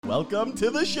Welcome to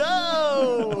the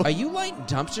show! Are you lighting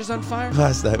dumpsters on fire?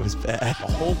 Last night was bad.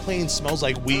 The whole plane smells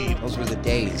like weed. Those were the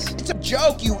days. It's a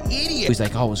joke, you idiot! He's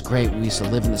like, oh, it was great. We used to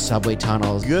live in the subway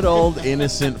tunnels. Good old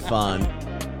innocent fun.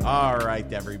 All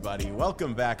right, everybody.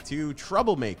 Welcome back to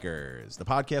Troublemakers, the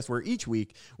podcast where each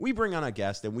week we bring on a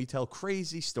guest and we tell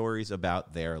crazy stories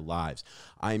about their lives.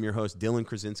 I am your host, Dylan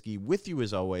Krasinski, with you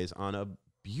as always on a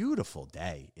beautiful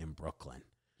day in Brooklyn.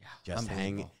 Yeah, just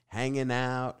hanging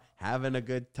out, having a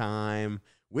good time.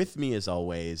 With me, as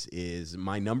always, is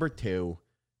my number two,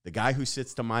 the guy who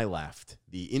sits to my left,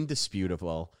 the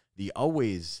indisputable, the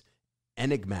always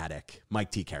enigmatic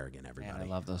Mike T. Kerrigan, everybody. Man, I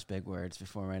love those big words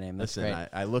before my name. That's Listen, great.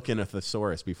 I look in a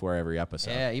thesaurus before every episode.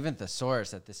 Yeah, even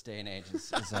thesaurus at this day and age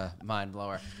is a mind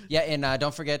blower. Yeah, and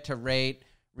don't forget to rate,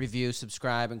 review,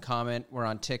 subscribe, and comment. We're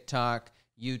on TikTok,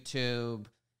 YouTube,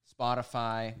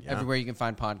 Spotify, everywhere you can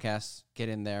find podcasts. Get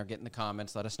in there, get in the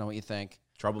comments, let us know what you think.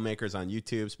 Troublemakers on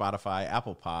YouTube, Spotify,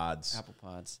 Apple Pods.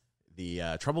 The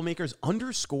Troublemakers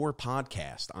 _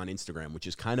 podcast on Instagram, which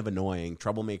is kind of annoying.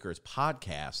 Troublemakers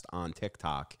podcast on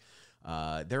TikTok.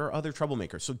 There are other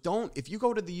Troublemakers. So if you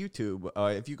go to the YouTube,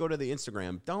 if you go to the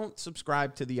Instagram, don't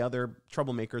subscribe to the other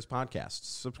Troublemakers podcasts.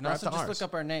 Subscribe and also to just ours. look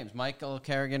up our names, Michael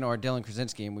Kerrigan or Dylan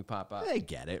Krasinski, and we pop up. They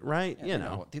get it, right? Yeah, you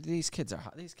know. These kids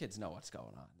know what's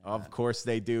going on. Of course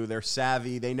they do. They're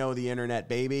savvy. They know the internet,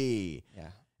 baby. Yeah.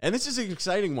 And this is an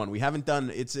exciting one. We haven't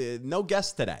done, it's no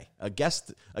guest today. A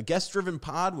guest-driven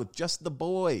pod with just the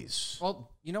boys.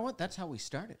 Well, you know what? That's how we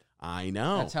started. I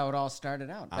know. That's how it all started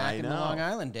out, back in the Long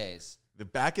Island days.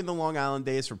 Back in the Long Island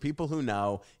days, for people who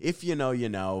know, if you know, you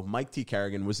know, Mike T.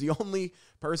 Kerrigan was the only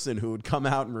person who would come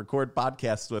out and record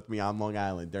podcasts with me on Long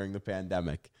Island during the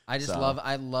pandemic. I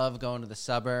love going to the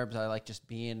suburbs. I like just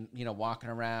being,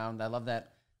 walking around. I love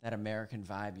that American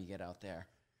vibe you get out there.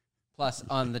 Plus,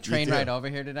 on the train ride over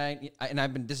here tonight,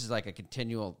 this is like a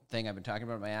continual thing I've been talking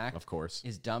about in my act. Of course.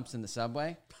 Is dumps in the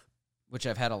subway, which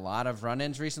I've had a lot of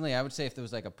run-ins recently. I would say if there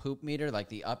was like a poop meter, like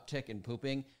the uptick in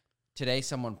pooping, today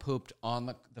someone pooped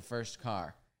on the first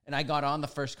car. And I got on the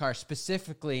first car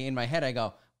specifically in my head. I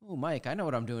go, oh, Mike, I know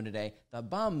what I'm doing today. The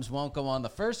bums won't go on the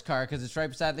first car because it's right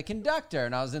beside the conductor.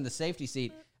 And I was in the safety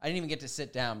seat. I didn't even get to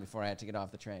sit down before I had to get off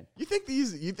the train. You think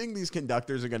these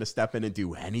conductors are going to step in and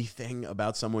do anything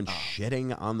about someone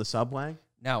shitting on the subway?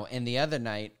 No, and the other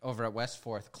night over at West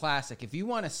 4th, classic. If you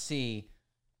want to see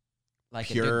like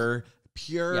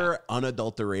pure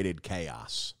unadulterated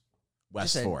chaos,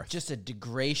 West 4th. Just a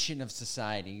degradation of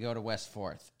society. You go to West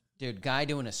 4th. Dude, guy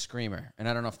doing a screamer. And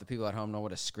I don't know if the people at home know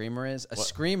what a screamer is.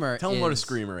 Screamer Tell them what a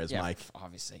screamer is, Mike.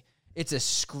 Obviously. It's a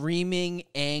screaming,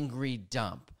 angry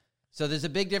dump. So there's a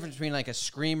big difference between like a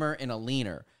screamer and a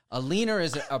leaner. A leaner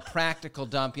is a practical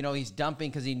dump. He's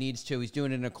dumping because he needs to. He's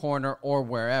doing it in a corner or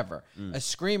wherever. A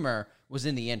screamer was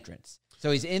in the entrance.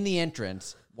 So he's in the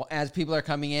entrance as people are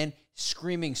coming in,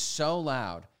 screaming so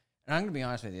loud. And I'm going to be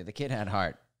honest with you. The kid had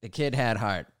heart.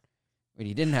 What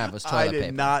he didn't have was toilet paper. I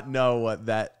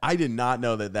did not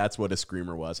know that that's what a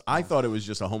screamer was. I thought it was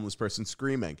just a homeless person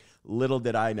screaming. Little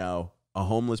did I know, a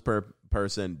homeless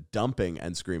person dumping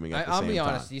and screaming at the same time. I'll be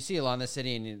honest. You see a lot in the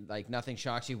city, and nothing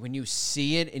shocks you. When you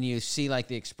see it, and you see like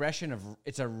the expression of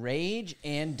it's a rage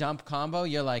and dump combo,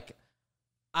 you're like,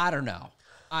 I don't know.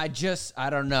 I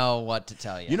don't know what to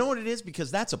tell you. You know what it is?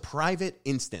 Because that's a private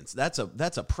instance. That's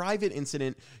a private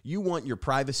incident. You want your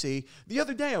privacy. The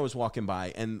other day I was walking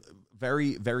by and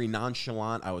very, very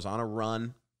nonchalant. I was on a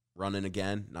running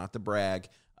again, not to brag.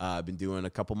 I've been doing a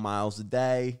couple miles a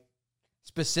day.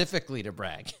 Specifically to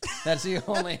brag. That's the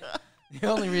only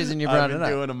reason you brought it up. I've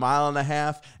been doing a mile and a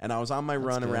half, and I was on my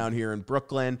run around here in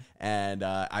Brooklyn, and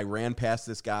I ran past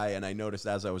this guy, and I noticed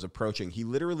as I was approaching, he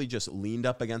literally just leaned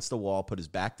up against the wall, put his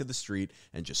back to the street,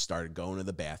 and just started going to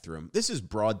the bathroom. This is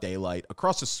broad daylight,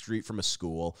 across the street from a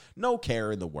school. No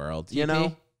care in the had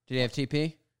TP? Did he have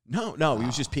TP? No, he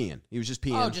was just peeing.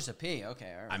 Oh, just a pee.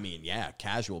 Okay, all right. I mean, yeah,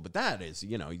 casual, but that is,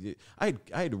 I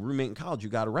had a roommate in college who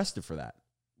got arrested for that.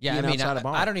 Yeah, I mean,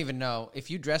 I don't even know. If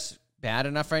you dress bad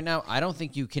enough right now, I don't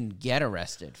think you can get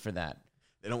arrested for that.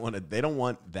 They don't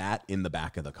want that in the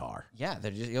back of the car. Yeah,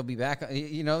 you'll be back.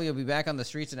 You'll be back on the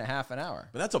streets in a half an hour.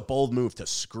 But that's a bold move to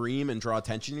scream and draw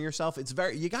attention to yourself. It's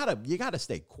you gotta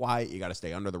stay quiet. You gotta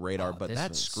stay under the radar. But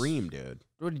that scream, dude.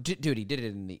 Dude, he did it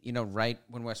in the right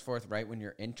when West 4th, right when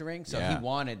you're entering. So he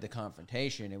wanted the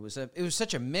confrontation. It was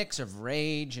such a mix of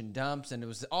rage and dumps, and it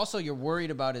was also you're worried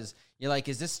about is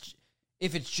this.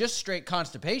 If it's just straight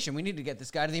constipation, we need to get this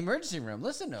guy to the emergency room.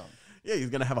 Listen to him. Yeah, he's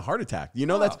gonna have a heart attack.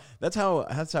 That's how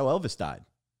Elvis died.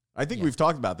 I think we've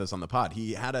talked about this on the pod.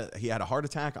 He had a heart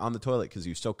attack on the toilet because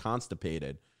he was so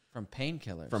constipated from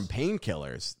painkillers. From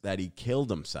painkillers that he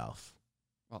killed himself.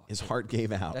 Well, his heart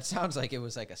gave out. That sounds like it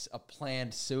was like a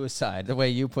planned suicide. The way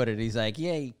you put it, he's like,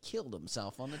 yeah, he killed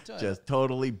himself on the toilet. Just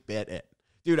totally bit it.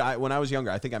 Dude, when I was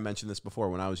younger, I think I mentioned this before.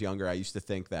 When I was younger, I used to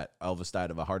think that Elvis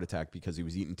died of a heart attack because he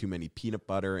was eating too many peanut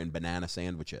butter and banana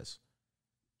sandwiches.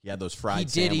 He had those fried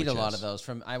sandwiches. He did eat a lot of those.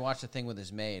 I watched a thing with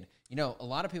his maid. You know, a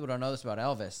lot of people don't know this about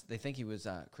Elvis. They think he was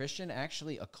Christian,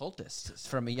 actually occultist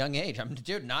from a young age.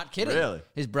 Dude, not kidding. Really?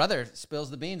 His brother spills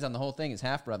the beans on the whole thing, his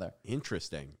half-brother.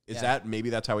 Interesting. Maybe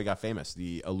that's how he got famous,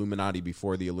 the Illuminati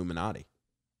before the Illuminati?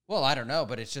 Well, I don't know,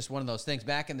 but it's just one of those things.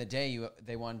 Back in the day,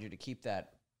 they wanted you to keep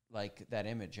that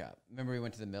image up. Remember he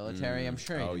went to the military? I'm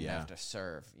sure he didn't have to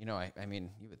serve. You know, I mean,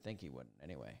 you would think he wouldn't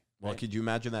anyway. Well, right? Could you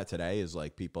imagine that today is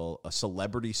like a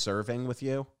celebrity serving with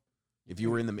you? If you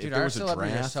were in the Dude, if there was our a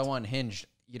celebrities draft, are so unhinged,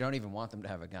 you don't even want them to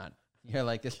have a gun. You're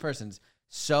like, this person's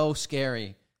so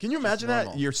scary. Can you imagine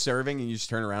that? You're serving and you just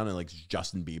turn around and like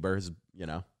Justin Bieber is,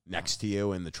 next to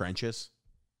you in the trenches?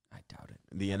 I doubt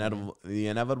it. The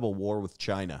inevitable war with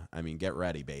China. I mean, get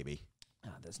ready, baby.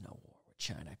 Oh, there's no war with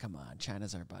China. Come on.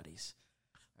 China's our buddies.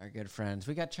 Our good friends.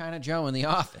 We got China Joe in the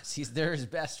office. They're his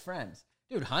best friends.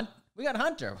 Dude, we got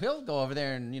Hunter. He'll go over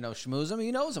there and, schmooze them.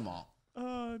 He knows them all.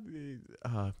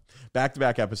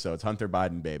 Back-to-back episodes. Hunter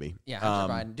Biden, baby. Yeah,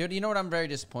 Hunter Biden. Dude, you know what? I'm very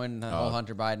disappointed in the whole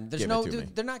Hunter Biden.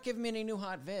 They're not giving me any new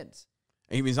hot vids.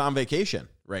 He's on vacation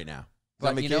right now. He's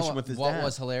on vacation with his dad. What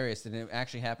was hilarious, and it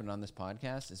actually happened on this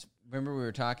podcast, is remember we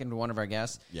were talking to one of our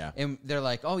guests? Yeah. And they're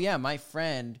like, oh, yeah, my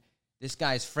friend, this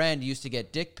guy's friend used to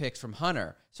get dick pics from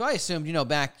Hunter. So I assumed,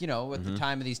 back, at the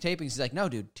time of these tapings, he's like, no,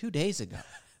 dude, 2 days ago.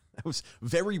 That was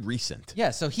very recent.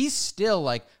 Yeah, so he's still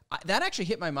like, that actually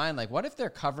hit my mind. Like, what if they're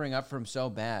covering up for him so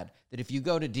bad that if you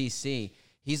go to D.C.,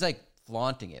 he's like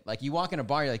flaunting it. Like, you walk in a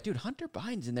bar, you're like, dude, Hunter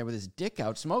Biden's in there with his dick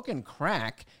out, smoking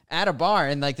crack at a bar,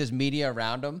 and like there's media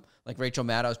around him, like Rachel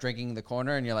Maddow's drinking in the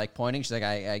corner, and you're like pointing. She's like,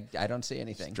 I don't see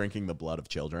anything. She's drinking the blood of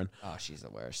children. Oh, she's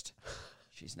the worst.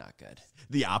 She's not good.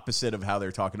 The opposite of how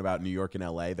they're talking about New York and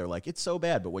LA. They're like, it's so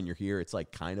bad, but when you're here, it's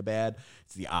like kind of bad.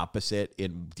 It's the opposite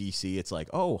in DC. It's like,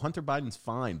 oh, Hunter Biden's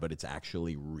fine, but it's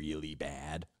actually really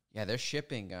bad. Yeah, they're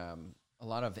shipping a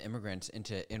lot of immigrants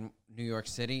in New York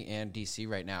City and DC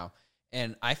right now.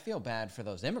 And I feel bad for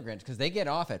those immigrants because they get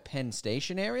off at Penn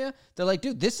Station area. They're like,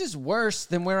 dude, this is worse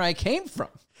than where I came from.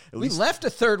 We left a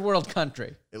third world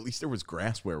country. At least there was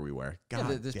grass where we were. God,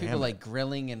 yeah, there's people like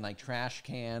grilling in like trash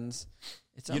cans.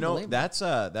 It's unbelievable.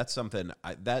 That's something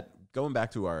that going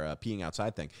back to our peeing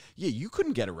outside thing. Yeah, you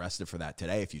couldn't get arrested for that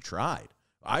today if you tried.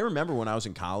 I remember when I was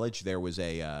in college, there was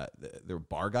their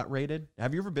bar got raided.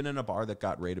 Have you ever been in a bar that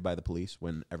got raided by the police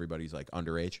when everybody's like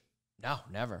underage? No,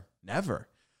 never. Never.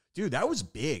 Dude, that was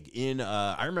big.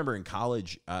 I remember in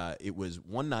college, it was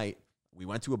one night we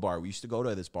went to a bar. We used to go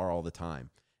to this bar all the time.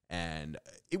 And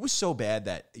it was so bad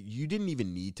that you didn't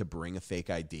even need to bring a fake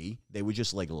ID. They would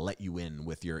just like let you in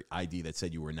with your ID that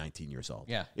said you were 19 years old.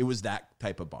 Yeah. It was that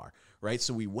type of bar, right?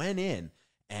 So we went in,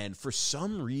 and for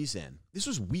some reason, this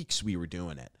was weeks we were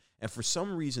doing it. And for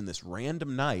some reason, this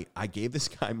random night, I gave this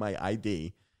guy my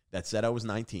ID that said I was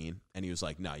 19. And he was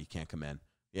like, no, you can't come in.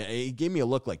 Yeah, he gave me a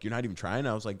look like, you're not even trying.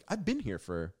 I was like, I've been here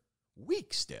for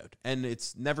weeks, dude. And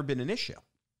it's never been an issue.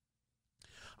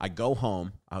 I go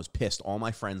home. I was pissed. All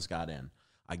my friends got in.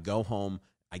 I go home.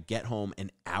 I get home.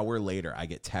 An hour later, I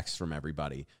get texts from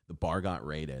everybody. The bar got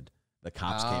raided. The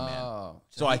cops came in.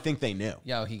 So I think they knew.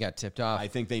 Yeah, he got tipped off. I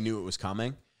think they knew it was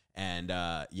coming. And,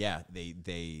 they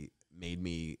made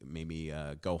me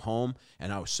go home.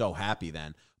 And I was so happy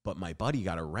then. But my buddy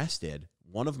got arrested.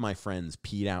 One of my friends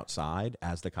peed outside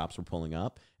as the cops were pulling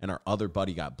up. And our other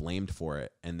buddy got blamed for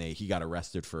it. And he got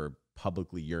arrested for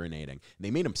publicly urinating. And they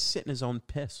made him sit in his own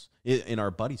piss, in our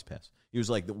buddy's piss. He was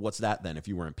like, what's that then if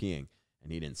you weren't peeing?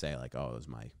 And he didn't say like, oh, it was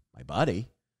my buddy.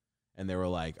 And they were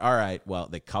like, all right, well,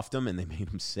 they cuffed him and they made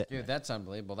him sit. Dude, that's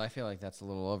unbelievable. I feel like that's a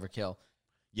little overkill.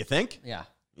 You think? Yeah,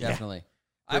 definitely.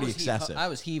 Yeah. Pretty excessive. I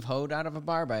was heave-hoed out of a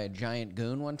bar by a giant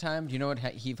goon one time. Do you know what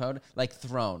heave-hoed? Like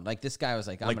thrown. Like this guy was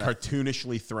like,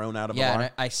 cartoonishly thrown out of a bar? Yeah,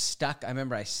 and I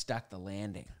remember I stuck the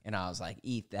landing. And I was like,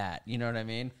 eat that. You know what I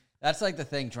mean? That's like the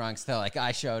thing drunks tell. Like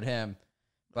I showed him.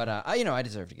 But, I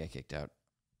deserve to get kicked out.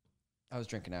 I was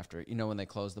drinking after. When they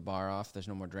close the bar off, there's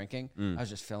no more drinking. I was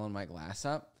just filling my glass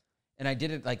up. And I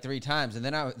did it like 3 times. And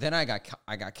then I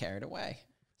got carried away.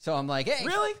 So I'm like, hey,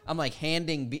 really? I'm like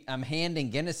handing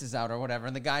Guinnesses out or whatever,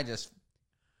 and the guy just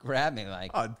grabbed me like,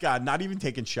 oh God, not even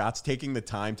taking shots, taking the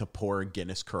time to pour a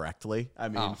Guinness correctly. I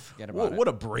mean, forget about it. What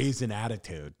a brazen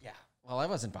attitude. Yeah. Well, I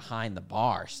wasn't behind the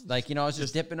bars, like I was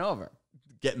just dipping over,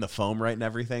 getting the foam right and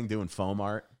everything, doing foam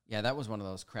art. Yeah, that was one of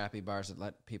those crappy bars that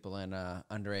let people in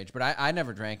underage. But I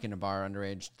never drank in a bar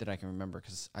underage that I can remember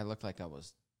because I looked like I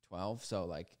was 12. So,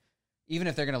 like, even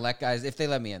if they're going to let guys, if they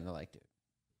let me in, they're like, dude,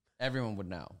 everyone would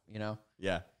know, you know?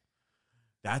 Yeah.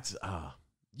 That's,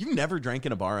 you never drank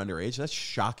in a bar underage? That's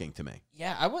shocking to me.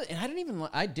 Yeah,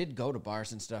 I did go to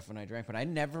bars and stuff when I drank, but I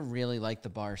never really liked the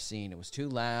bar scene. It was too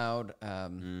loud.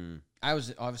 I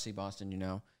was obviously Boston, you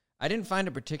know. I didn't find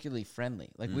it particularly friendly.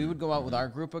 Like, we would go out with our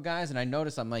group of guys, and I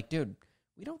noticed, I'm like, dude,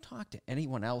 we don't talk to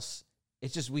anyone else.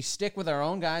 It's just we stick with our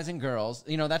own guys and girls.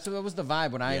 You know, that was the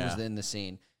vibe when I was in the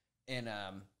scene. And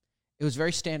it was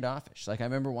very standoffish. Like, I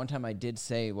remember one time I did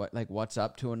say, what's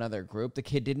up to another group. The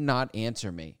kid did not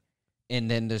answer me. And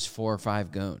then there's 4 or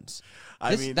 5 goons.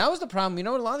 That was the problem. You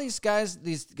know, a lot of these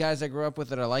guys I grew up with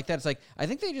that are like that, it's like, I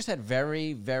think they just had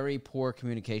very, very poor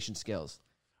communication skills.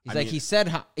 He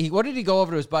said, what did he go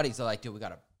over to his buddies? They're like, dude, we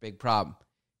got a big problem.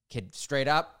 Kid straight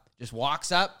up, just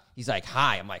walks up. He's like,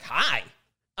 hi. I'm like, hi.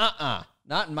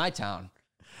 Not in my town.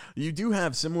 You do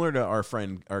have, similar to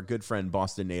our good friend,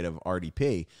 Boston native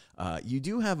RDP, you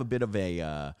do have a bit of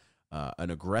an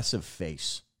aggressive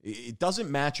face. It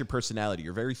doesn't match your personality.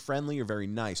 You're very friendly. You're very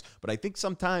nice. But I think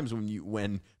sometimes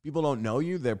when people don't know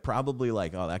you, they're probably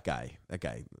like, "Oh, that guy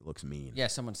looks mean." Yeah,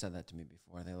 someone said that to me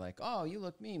before. They're like, "Oh, you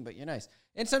look mean, but you're nice."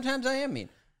 And sometimes I am mean.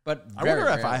 But I wonder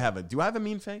if I have do I have a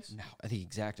mean face? No, the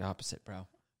exact opposite, bro.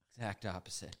 Exact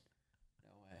opposite.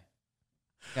 No way.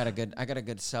 I got a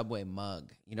good Subway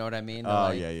mug. You know what I mean?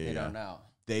 They don't know.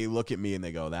 They look at me and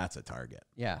they go, "That's a target."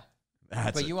 Yeah.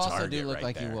 But you also do look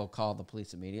like you will call the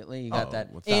police immediately. You got that.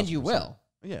 And you will.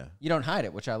 Yeah. You don't hide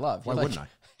it, which I love. Why wouldn't I?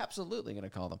 Absolutely going to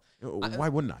call them. Why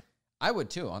wouldn't I? I would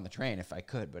too on the train if I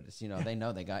could, but it's, they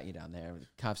know they got you down there.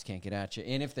 Cops can't get at you.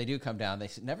 And if they do come down, they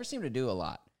never seem to do a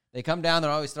lot. They come down, they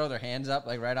always throw their hands up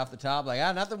like right off the top, like,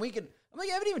 nothing we could. I'm like,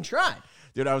 I haven't even tried.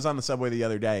 Dude, I was on the subway the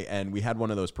other day and we had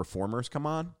one of those performers come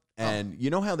on. And you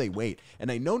know how they wait.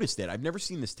 And I noticed it. I've never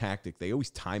seen this tactic. They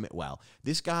always time it well.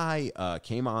 This guy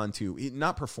came on to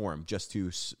not perform, just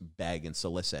to beg and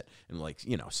solicit and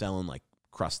selling like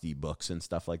crusty books and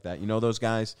stuff like that. You know those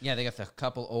guys? Yeah, they got a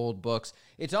couple old books.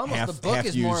 It's almost the book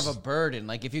is more of a burden.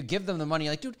 Like if you give them the money,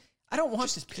 like, dude, I don't want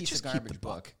this piece of garbage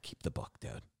book. Keep the book,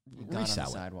 dude. Resell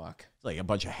on the sidewalk. It's like a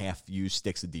bunch of half-used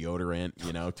sticks of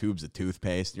deodorant, tubes of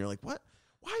toothpaste. And you're like, what?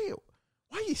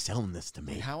 Why are you selling this to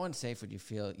me? How unsafe would you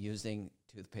feel using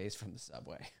toothpaste from the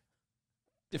subway?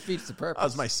 Defeats the purpose. That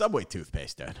was my Subway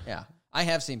toothpaste, dude. Yeah. I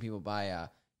have seen people buy,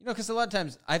 because a lot of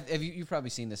times, you've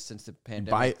probably seen this since the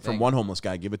pandemic. Buy it from one homeless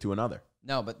guy, give it to another.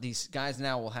 No, but these guys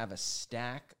now will have a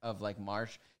stack of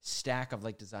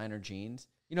designer jeans.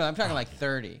 I'm talking like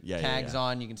 30 tags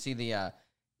on. You can see the,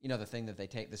 the thing that they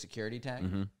take, the security tag.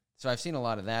 Mm-hmm. So I've seen a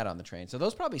lot of that on the train. So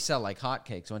those probably sell like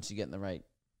hotcakes once you get in the right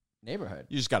neighborhood.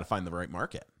 You just got to find the right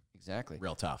market. Exactly.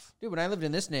 Real tough. Dude, when I lived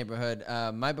in this neighborhood,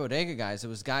 my bodega guys, it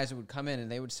was guys who would come in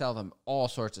and they would sell them all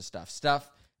sorts of stuff. Stuff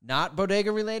not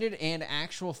bodega related and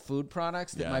actual food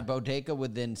products that my bodega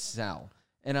would then sell.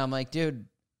 And I'm like, dude,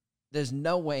 there's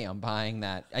no way I'm buying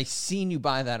that. I seen you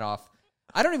buy that off.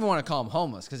 I don't even want to call him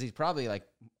homeless because he's probably like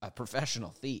a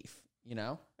professional thief,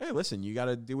 Hey, listen, you got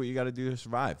to do what you got to do to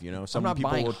survive, Some I'm not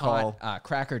people buying would call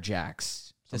Cracker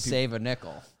Jacks to save a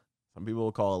nickel. Some people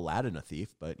will call Aladdin a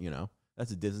thief, but,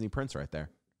 that's a Disney prince right there.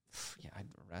 Yeah, I'd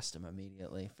arrest him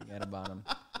immediately. Forget about him.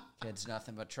 Kid's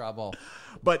nothing but trouble.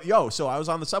 But, so I was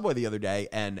on the subway the other day,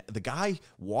 and the guy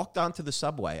walked onto the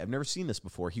subway. I've never seen this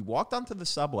before. He walked onto the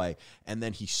subway, and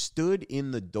then he stood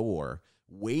in the door,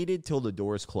 waited till the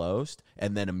doors closed,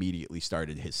 and then immediately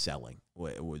started his selling.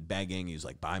 With begging. He was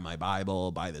like, buy my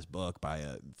Bible, buy this book, buy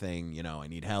a thing, I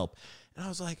need help. And I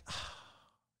was like...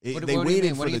 They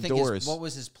waited for the doors. What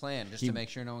was his plan? Just to make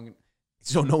sure no one...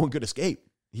 So no one could escape.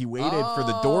 He waited for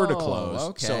the door to close.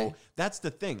 Okay. So that's the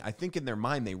thing. I think in their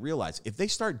mind, they realize if they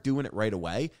start doing it right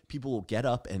away, people will get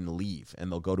up and leave,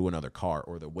 and they'll go to another car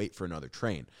or they'll wait for another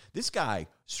train. This guy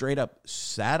straight up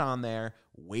sat on there,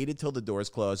 waited till the doors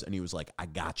closed, and he was like, I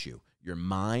got you. You're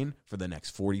mine for the next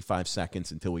 45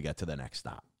 seconds until we get to the next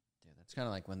stop. Dude, that's kind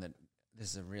of like when this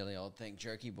is a really old thing,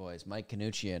 Jerky Boys, Mike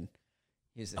Knuccian.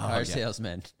 He's the car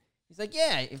salesman. He's like,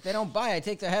 yeah, if they don't buy, I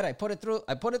take their head, I put it through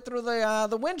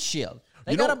the windshield.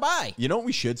 They gotta buy. You know what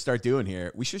we should start doing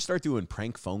here? We should start doing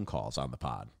prank phone calls on the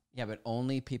pod. Yeah, but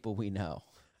only people we know.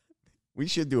 We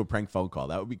should do a prank phone call.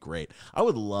 That would be great. I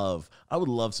would love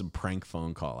some prank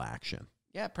phone call action.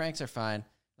 Yeah, pranks are fine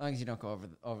as long as you don't go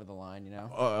over the line.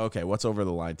 Oh, okay. What's over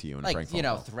the line to you in a prank phone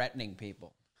call? Threatening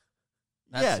people.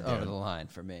 That's over the line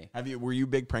for me. Were you a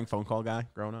big prank phone call guy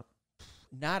growing up?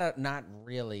 Not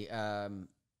really.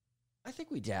 I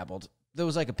think we dabbled. There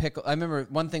was like a pickle. I remember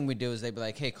one thing we do is they'd be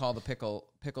like, "Hey, call the pickle."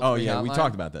 Oh yeah, hotline. We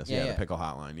talked about this. Yeah, the pickle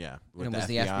hotline. Yeah, and it was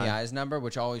the FBI's number,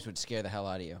 which always would scare the hell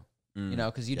out of you. You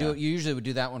know, because you usually would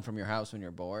do that one from your house when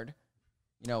you're bored.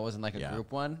 You know, it wasn't like a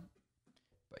group one.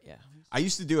 But yeah. I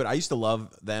used to do it. I used to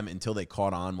love them until they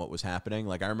caught on what was happening.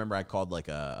 Like I remember I called like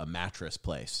a mattress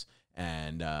place,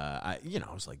 and I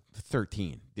was like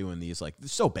 13 doing these, like,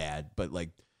 so bad, but like,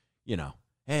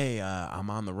 hey, I'm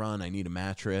on the run. I need a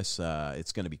mattress.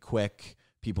 It's going to be quick.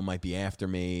 People might be after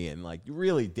me, and like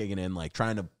really digging in, like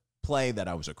trying to play that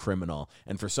I was a criminal.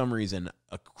 And for some reason,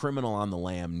 a criminal on the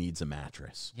lam needs a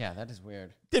mattress. Yeah, that is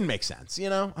weird. Didn't make sense.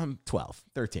 I'm 12,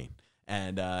 13.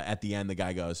 And at the end, the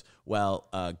guy goes, well,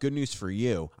 good news for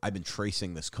you. I've been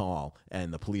tracing this call,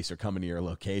 and the police are coming to your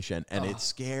location, and it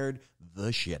scared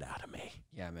the shit out of me.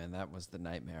 Yeah, man, that was the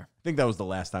nightmare. I think that was the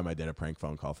last time I did a prank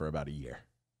phone call for about a year.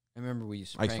 I remember I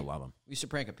used to love him. We used to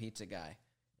prank a pizza guy,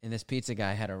 and this pizza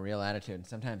guy had a real attitude, and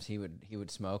sometimes he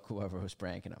would smoke whoever was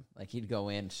pranking him. Like, he'd go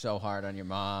in so hard on your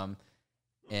mom.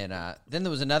 And then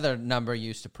there was another number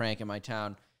used to prank in my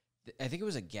town. I think it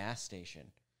was a gas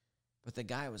station. But the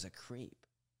guy was a creep,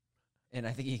 and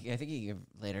I think he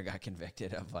later got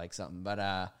convicted of like something.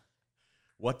 But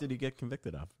what did he get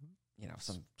convicted of?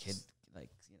 Some kid, like,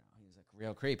 he was like a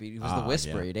real creep. He was the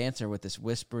whisperer. Yeah. He'd answer with this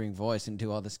whispering voice and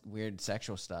do all this weird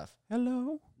sexual stuff.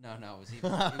 Hello. No, it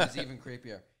was even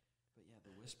creepier. But yeah,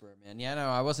 the whisperer, man. Yeah, no,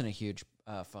 I wasn't a huge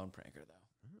phone pranker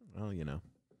though. Well, you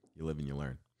live and you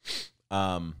learn.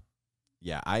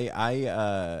 Yeah,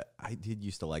 I did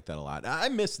used to like that a lot. I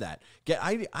miss that.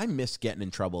 I miss getting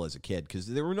in trouble as a kid because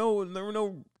there were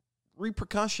no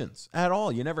repercussions at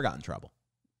all. You never got in trouble.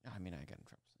 I mean, I got in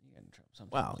trouble. You get in trouble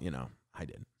sometimes. Well, I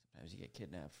didn't. Sometimes you get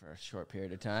kidnapped for a short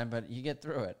period of time, but you get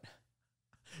through it.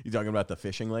 You talking about the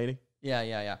fishing lady?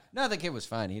 Yeah. No, the kid was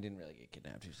fine. He didn't really get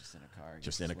kidnapped. He was just in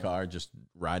a car. Just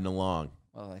riding along.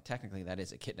 Well, like, technically, that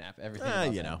is a kidnap.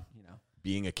 Everything.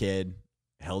 Being a kid.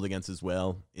 Held against his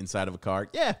will inside of a car.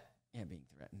 Yeah. Yeah, being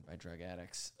threatened by drug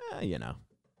addicts. All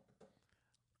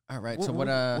right.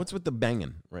 What's with the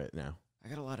banging right now? I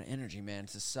got a lot of energy, man.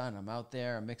 It's the sun. I'm out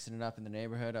there. I'm mixing it up in the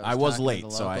neighborhood. I was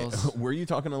late, so were you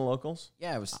talking to the locals?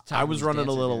 Yeah, I was running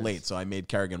a little late, so I made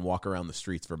Kerrigan walk around the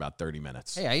streets for about 30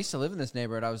 minutes. Hey, I used to live in this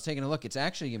neighborhood. I was taking a look. It's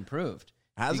actually improved.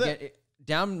 Has it?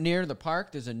 Down near the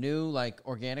park, there's a new like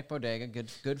organic bodega,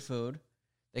 good food.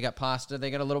 They got pasta.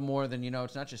 They got a little more than,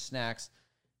 it's not just snacks.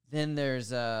 Then there's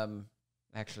two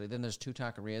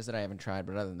taquerias that I haven't tried,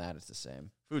 but other than that, it's the same.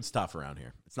 Food's tough around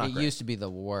here. It's not great. It used to be the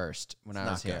worst when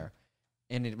I was here.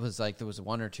 And it was like there was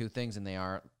one or two things, and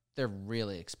they're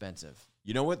really expensive.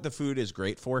 You know what the food is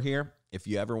great for here? If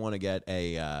you ever want to get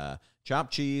a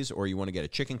chopped cheese or you want to get a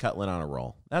chicken cutlet on a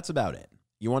roll, that's about it.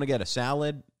 You want to get a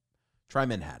salad, try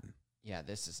Manhattan. Yeah,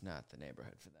 this is not the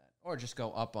neighborhood for that. Or just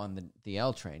go up on the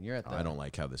L train. You're at the... I don't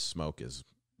like how the smoke is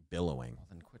billowing. Well,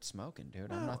 then quit smoking,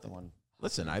 dude. I'm not the one.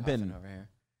 Listen, I've been over here.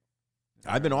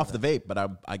 I've been off the vape, but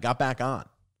I got back on.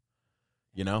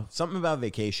 Something about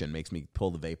vacation makes me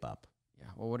pull the vape up. Yeah.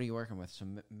 Well, what are you working with?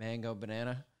 Some mango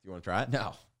banana? Do you want to try it?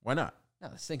 No. Why not? No,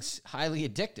 this thing's highly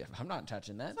addictive. I'm not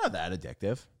touching that. It's not that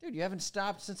addictive. Dude, you haven't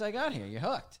stopped since I got here. You're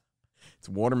hooked. It's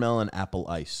watermelon apple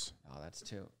ice. Oh, that's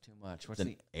too much. What's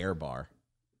the Air Bar?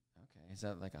 Okay. Is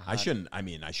that like a hot...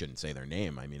 I shouldn't say their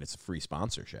name. I mean, it's a free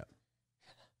sponsorship.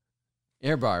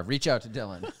 Air Bar, reach out to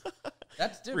Dylan.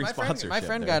 That's dude. My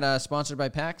friend got sponsored by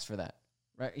PAX for that.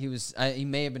 Right? He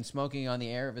may have been smoking on the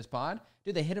air of his pod.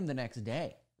 Dude, they hit him the next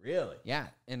day. Really? Yeah,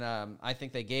 and I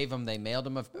think they mailed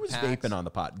him a. Who was vaping on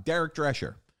the pod? Derek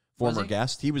Drescher, former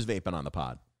guest. He was vaping on the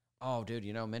pod. Oh, dude,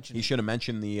 He should have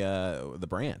mentioned the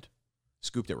brand.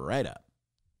 Scooped it right up.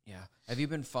 Yeah. Have you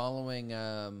been following? What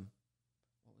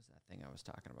was that thing I was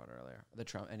talking about earlier?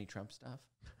 Any Trump stuff?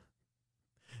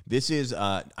 This is,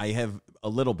 I have a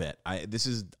little bit. This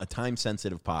is a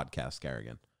time-sensitive podcast,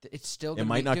 Kerrigan. It's still. It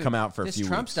might not come out for a few weeks. This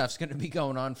Trump stuff's going to be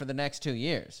going on for the next 2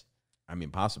 years. I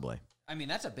mean, possibly. I mean,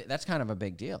 that's kind of a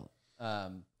big deal.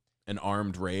 An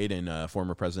armed raid in a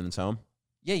former president's home.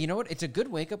 Yeah, you know what? It's a good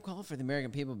wake-up call for the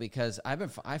American people because I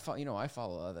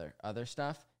follow other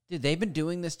stuff. Dude, they've been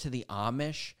doing this to the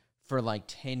Amish for like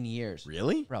 10 years.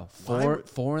 Really? Bro,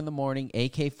 4 in the morning,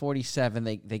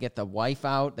 AK-47. They get the wife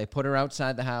out. They put her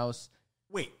outside the house.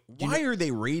 Wait, why are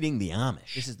they raiding the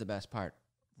Amish? This is the best part.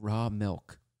 Raw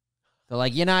milk. They're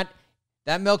like,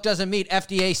 that milk doesn't meet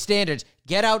FDA standards.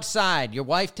 Get outside. Your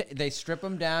wife, they strip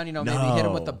them down, maybe hit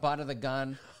them with the butt of the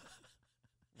gun.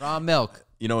 Raw milk.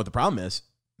 You know what the problem is?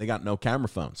 They got no camera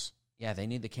phones. Yeah, they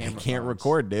need the camera phones. They can't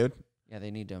record, dude. Yeah,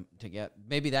 they need to get,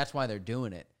 maybe that's why they're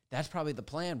doing it. That's probably the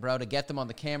plan, bro, to get them on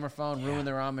the camera phone, ruin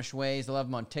their Amish ways. They'll have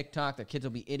them on TikTok. Their kids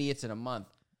will be idiots in a month.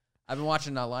 I've been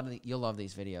watching a lot of you'll love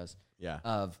these videos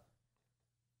of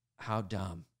how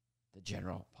dumb the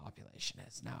general population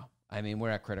is now. I mean, we're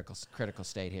at critical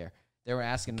state here. They were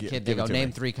asking the kid, they go,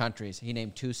 name 3 countries. He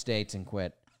named 2 states and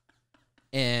quit.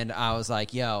 And I was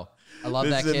like, yo, I love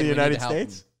that kid. In the United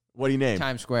States? What do you name?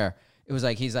 Times Square. It was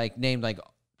like, he's like named like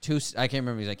 2, I can't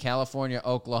remember. He's like California,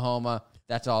 Oklahoma.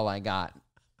 That's all I got.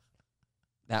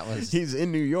 That was. He's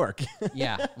in New York.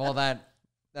 Yeah. Well,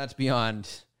 that's beyond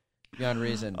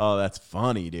reason. Oh, that's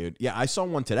funny, dude. Yeah, I saw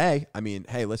one today. I mean,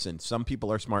 hey, listen, some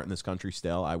people are smart in this country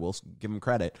still. I will give them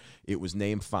credit. It was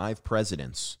named 5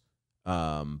 presidents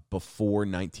before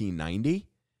 1990.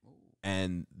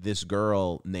 And this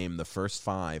girl named the first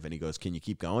 5, and he goes, can you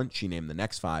keep going? She named the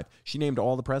next 5. She named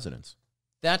all the presidents.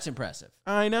 That's impressive.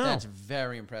 I know. That's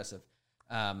very impressive.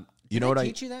 You know what I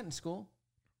teach you that in school?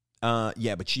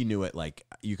 Yeah, but she knew it. Like,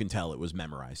 you can tell it was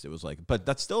memorized. It was like, but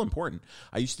that's still important.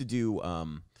 I used to do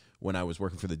when I was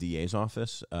working for the DA's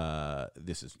office.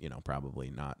 This is, probably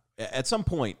not at some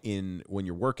point when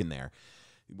you're working there.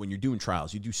 When you're doing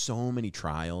trials, you do so many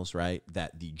trials, right,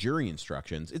 that the jury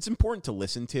instructions, it's important to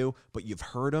listen to, but you've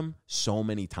heard them so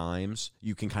many times,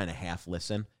 you can kind of half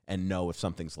listen and know if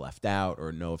something's left out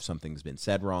or know if something's been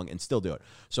said wrong and still do it.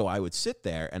 So I would sit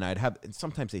there and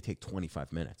sometimes they take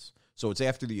 25 minutes. So it's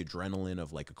after the adrenaline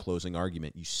of like a closing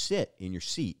argument. You sit in your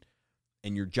seat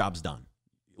and your job's done.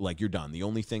 Like, you're done. The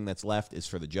only thing that's left is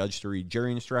for the judge to read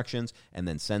jury instructions and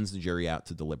then sends the jury out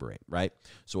to deliberate, right?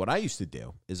 So what I used to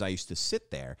do is I used to sit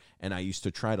there and I used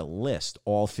to try to list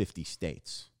all 50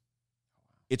 states.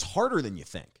 It's harder than you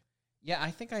think. Yeah, I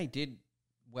think I did.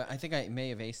 Well, I think I may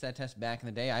have aced that test back in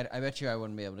the day. I bet you I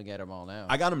wouldn't be able to get them all now.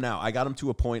 I got them now. I got them to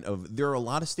a point of there are a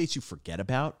lot of states you forget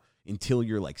about until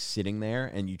you're like sitting there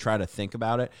and you try to think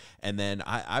about it. And then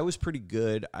I was pretty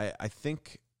good. I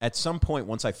think at some point,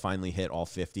 once I finally hit all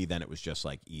 50, then it was just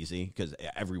like easy because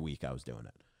every week I was doing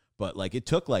it. But like it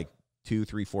took like 2,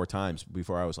 3, 4 times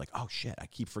before I was like, oh shit, I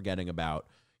keep forgetting about,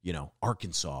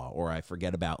 Arkansas, or I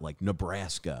forget about like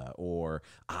Nebraska or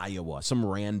Iowa, some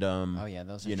random. Oh yeah,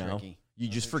 those are tricky. You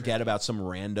just forget about some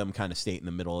random kind of state in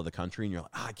the middle of the country, and you're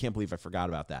like, I can't believe I forgot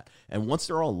about that. And once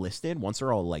they're all listed, once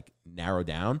they're all like narrowed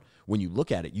down, when you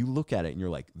look at it and you're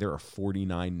like, there are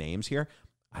 49 names here.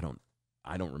 I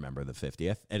don't remember the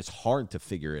 50th, and it's hard to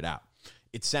figure it out.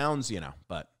 It sounds,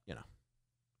 but,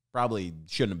 probably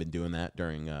shouldn't have been doing that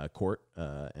during court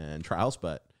and trials,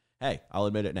 but hey, I'll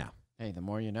admit it now. Hey, the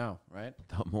more you know, right?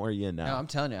 The more you know. No, I'm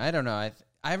telling you, I don't know.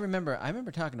 I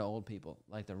remember talking to old people,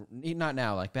 like not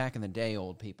now, like back in the day,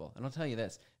 old people. And I'll tell you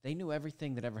this, they knew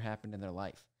everything that ever happened in their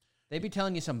life. They'd be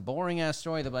telling you some boring-ass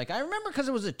story. They'd be like, I remember because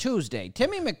it was a Tuesday.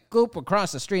 Timmy McGoop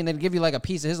across the street, and they'd give you like a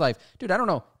piece of his life. Dude, I don't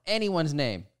know anyone's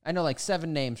name. I know like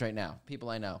 7 names right now, people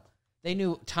I know. They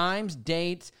knew times,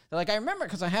 dates. They're like, I remember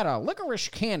because I had a licorice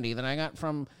candy that I got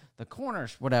from the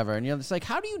corners, whatever. And it's like,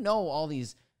 how do you know all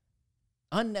these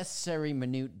unnecessary,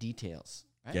 minute details?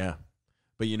 Right? Yeah.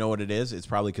 But you know what it is? It's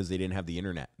probably because they didn't have the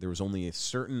internet. There was only a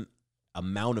certain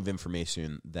amount of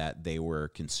information that they were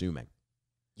consuming.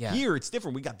 Yeah. Here, it's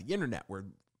different. We got the internet. We're,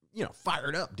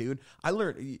 fired up, dude. I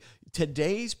learned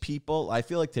today's people, I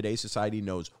feel like today's society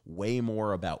knows way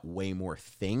more about way more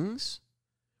things,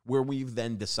 where we've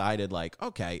then decided like,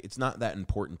 okay, it's not that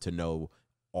important to know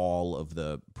all of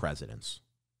the presidents.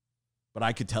 But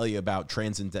I could tell you about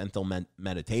transcendental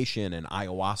meditation and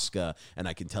ayahuasca, and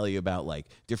I can tell you about like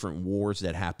different wars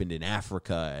that happened in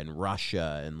Africa and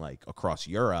Russia and like across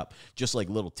Europe, just like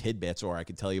little tidbits. Or I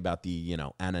could tell you about the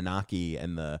Anunnaki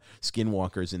and the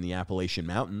skinwalkers in the Appalachian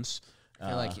Mountains.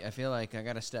 I feel like I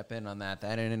got to step in on that.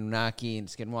 That Anunnaki and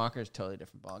skinwalkers, totally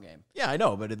different ballgame. Yeah, I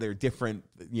know, but they're different.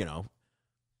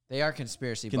 They are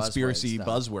conspiracy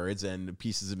buzzwords and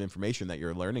pieces of information that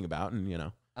you're learning about,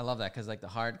 and I love that because like the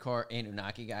hardcore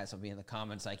Anunnaki guys will be in the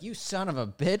comments like, you son of a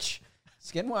bitch.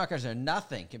 Skinwalkers are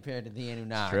nothing compared to the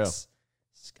Anunnaki. True.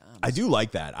 I do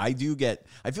like that. I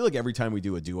feel like every time we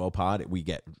do a duo pod, we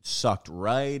get sucked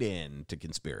right into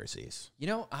conspiracies.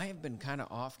 I have been kind of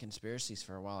off conspiracies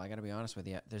for a while. I got to be honest with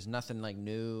you. There's nothing like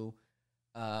new.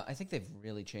 I think they've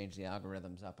really changed the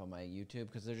algorithms up on my YouTube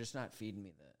because they're just not feeding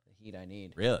me the heat I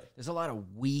need. Really? There's a lot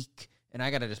of weak, and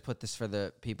I got to just put this for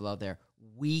the people out there,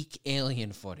 weak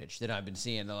alien footage that I've been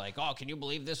seeing. They're like, oh, can you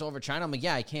believe this over China? I'm like,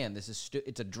 yeah, I can. This is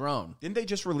it's a drone. Didn't they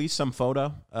just release some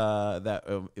photo that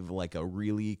of like a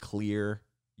really clear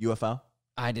UFO?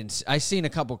 I didn't. I seen a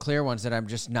couple clear ones that I'm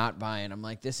just not buying. I'm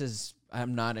like,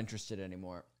 I'm not interested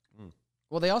anymore.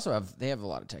 Well, they have a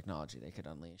lot of technology they could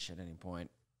unleash at any point.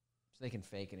 So they can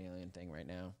fake an alien thing right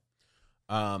now.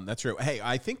 That's true. Hey,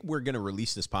 I think we're going to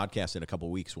release this podcast in a couple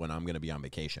weeks when I'm going to be on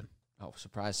vacation. Oh,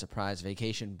 surprise, surprise.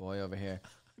 Vacation boy over here.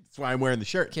 That's why I'm wearing the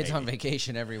shirt. Kids on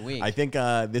vacation every week. I think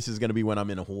this is going to be when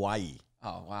I'm in Hawaii.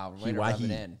 Oh, wow. Way to rub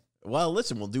it in. Well,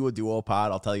 listen, we'll do a duo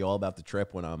pod. I'll tell you all about the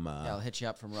trip when I'm... I'll hit you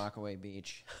up from Rockaway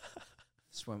Beach.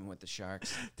 Swimming with the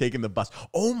sharks. Taking the bus.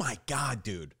 Oh, my God,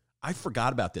 dude. I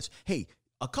forgot about this. Hey,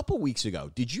 a couple weeks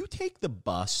ago, did you take the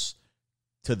bus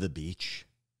to the beach?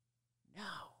 No.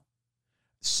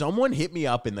 Someone hit me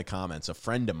up in the comments, a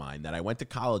friend of mine that I went to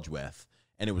college with,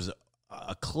 and it was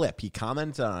a clip. He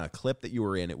commented on a clip that you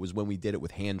were in. It was when we did it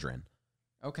with Handren.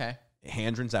 Okay.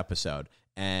 Handren's episode.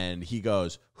 And he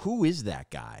goes, who is that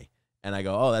guy? And I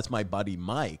go, oh, that's my buddy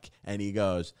Mike. And he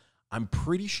goes, I'm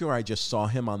pretty sure I just saw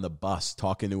him on the bus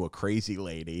talking to a crazy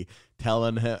lady,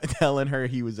 telling her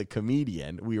he was a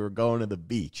comedian. We were going to the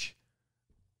beach.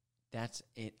 That's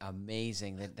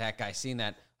amazing that guy seen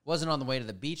that. Wasn't on the way to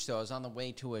the beach, though. I was on the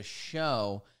way to a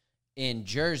show in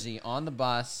Jersey on the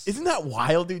bus. Isn't that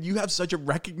wild, dude? You have such a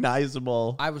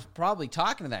recognizable... I was probably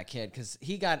talking to that kid because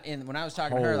he got in when I was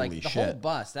talking to her. Like, the whole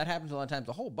bus, that happens a lot of times.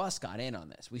 The whole bus got in on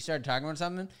this. We started talking about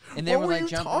something, and they were like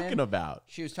jumping in. What were you talking about?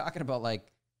 She was talking about, like,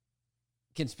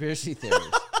 conspiracy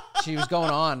theories. She was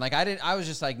going on. Like, I was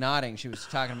just, like, nodding. She was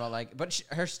talking about, like, but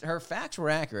her facts were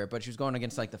accurate, but she was going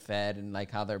against, like, the Fed and, like,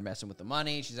 how they're messing with the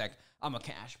money. She's like, I'm a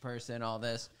cash person, all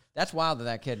this. That's wild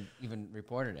that kid even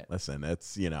reported it. Listen,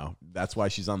 that's why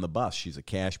she's on the bus. She's a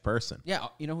cash person. Yeah,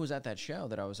 you know who was at that show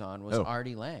that I was on was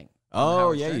Artie Lang.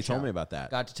 Oh, yeah, you told me about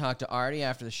that. Got to talk to Artie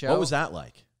after the show. What was that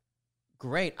like?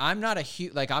 Great. I'm not a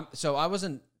huge, so I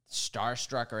wasn't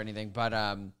starstruck or anything, but,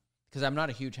 because I'm not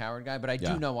a huge Howard guy, but I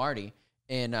do know Artie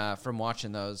from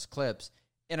watching those clips.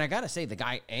 And I got to say, the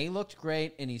guy, looked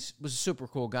great, and he was a super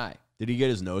cool guy. Did he get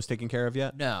his nose taken care of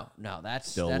yet? No,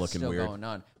 that's still looking weird. Going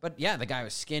on. But yeah, the guy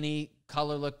was skinny,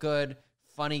 color looked good,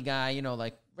 funny guy,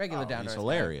 like regular down to earth. He's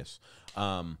hilarious.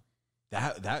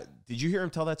 Did you hear him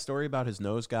tell that story about his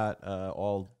nose got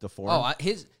all deformed?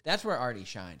 Oh, that's where Artie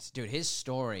shines, dude. His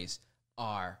stories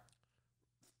are,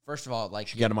 first of all, like,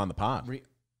 should get him on the pod.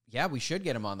 Yeah, we should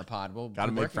get him on the pod. We'll got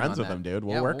to make friends with him, dude.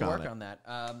 We'll work on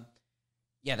that.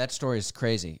 Yeah, that story is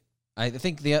crazy. I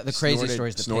think the crazy story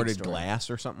is the snorted pig story. Glass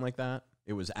or something like that.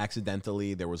 It was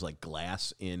accidentally, there was like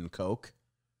glass in Coke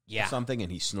or something, and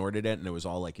he snorted it, and it was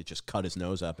all like it just cut his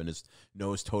nose up, and his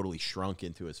nose totally shrunk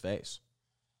into his face.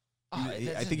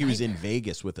 I think he was in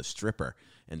Vegas with a stripper,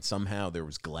 and somehow there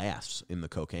was glass in the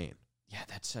cocaine. Yeah,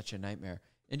 that's such a nightmare.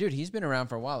 And dude, he's been around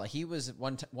for a while. He was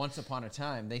once upon a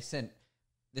time, they sent,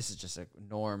 this is just a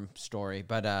Norm story,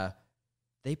 but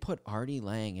they put Artie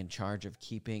Lang in charge of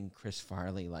keeping Chris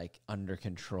Farley, like, under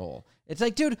control. It's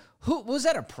like, dude, was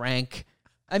that a prank?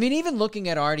 I mean, even looking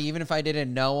at Artie, even if I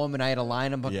didn't know him and I had a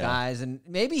lineup of guys, and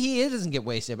maybe he doesn't get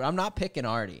wasted, but I'm not picking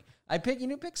Artie. I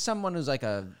pick someone who's like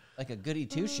a goody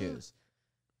two shoes.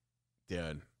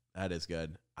 Dude, that is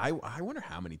good. I wonder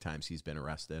how many times he's been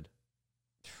arrested.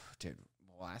 Dude,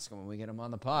 we'll ask him when we get him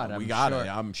on the pod.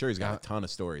 I'm sure he's got a ton of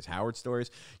stories. Howard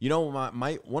stories. You know,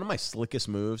 one of my slickest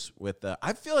moves with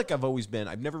I feel like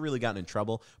I've never really gotten in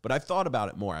trouble, but I've thought about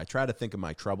it more. I try to think of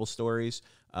my trouble stories.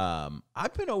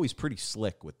 I've been always pretty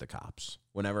slick with the cops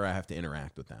whenever I have to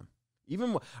interact with them. I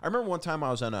remember one time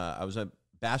I was at a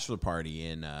bachelor party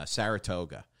in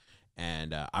Saratoga,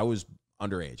 and I was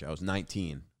underage. I was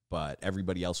 19, but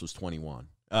everybody else was 21.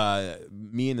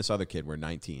 Me and this other kid were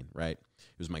 19, right?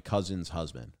 It was my cousin's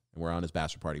husband, and we're on his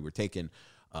bachelor party. We're taking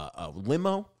a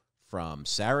limo from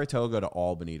Saratoga to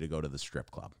Albany to go to the strip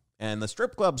club. And the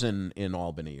strip clubs in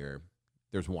Albany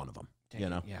there's one of them, you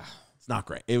know? Yeah. It's not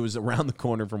great. It was around the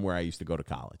corner from where I used to go to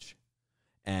college.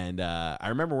 And I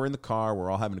remember we're in the car. We're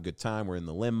all having a good time. We're in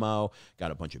the limo. Got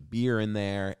a bunch of beer in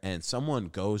there. And someone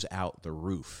goes out the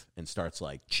roof and starts,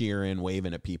 like, cheering,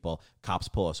 waving at people. Cops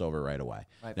pull us over right away.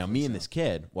 Now, me and this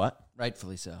kid, what?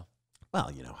 Rightfully so. Well,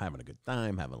 having a good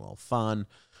time, having a little fun.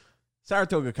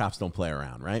 Saratoga cops don't play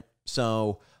around, right?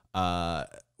 So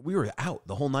we were out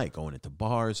the whole night going into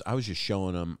bars. I was just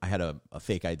showing them. I had a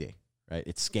fake ID, right?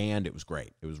 It scanned. It was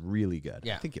great. It was really good.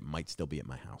 Yeah. I think it might still be at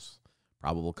my house.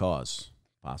 Probable cause.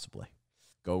 Possibly.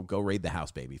 Go raid the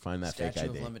house, baby. Find that fake ID.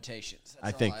 Statute of limitations.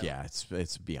 I think,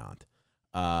 it's beyond.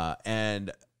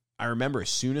 And I remember as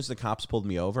soon as the cops pulled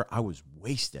me over, I was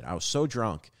wasted. I was so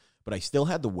drunk, but I still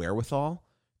had the wherewithal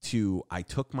I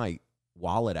took my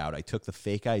wallet out, I took the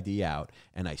fake ID out,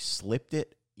 and I slipped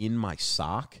it in my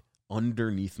sock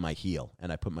underneath my heel,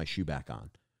 and I put my shoe back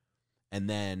on. And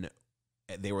then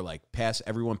they were like,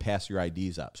 everyone pass your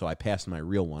IDs up. So I passed my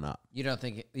real one up. You don't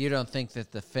think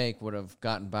that the fake would have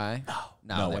gotten by?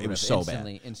 No, it was so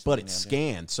bad. But it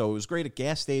scanned. So it was great at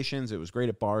gas stations. It was great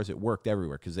at bars. It worked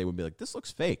everywhere because they would be like, this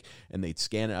looks fake. And they'd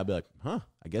scan it. I'd be like,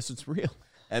 I guess it's real.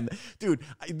 And dude,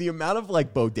 the amount of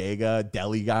like bodega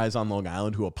deli guys on Long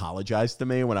Island who apologized to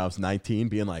me when I was 19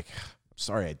 being like,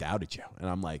 sorry, I doubted you. And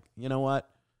I'm like, you know what?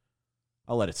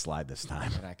 I'll let it slide this time.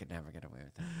 But I could never get away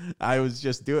with that. I was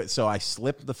just doing it. So I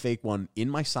slipped the fake one in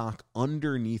my sock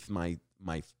underneath my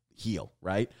heel,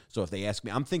 right? So if they ask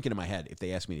me, I'm thinking in my head, if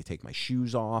they ask me to take my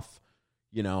shoes off,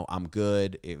 you know, I'm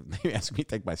good. If they ask me to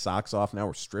take my socks off, now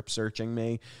we're strip searching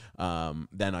me,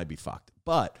 then I'd be fucked.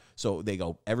 But so they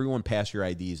go, everyone pass your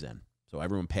IDs in. So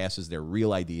everyone passes their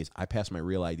real IDs. I pass my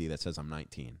real ID that says I'm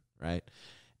 19, right?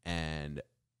 And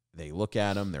they look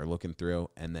at them, they're looking through,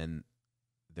 and then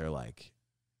they're like,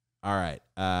 all right,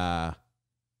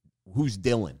 who's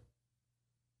Dylan?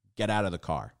 Get out of the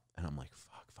car. And I'm like,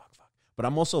 fuck. But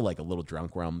I'm also like a little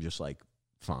drunk where I'm just like,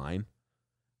 fine.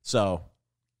 So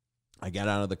I get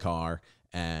out of the car,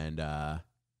 and the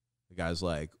guy's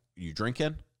like, you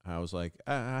drinking? I was like,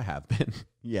 I have been.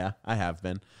 Yeah, I have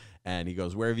been. And he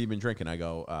goes, where have you been drinking? I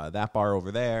go, that bar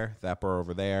over there, that bar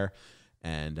over there.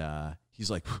 And he's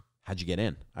like, how'd you get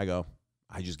in? I go,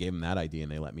 I just gave him that ID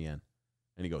and they let me in.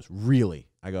 And he goes, really?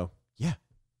 I go, yeah.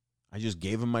 I just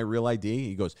gave him my real ID.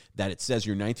 He goes, that it says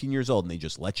you're 19 years old and they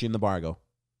just let you in the bar. I go,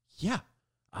 yeah,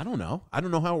 I don't know. I don't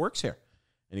know how it works here.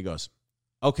 And he goes,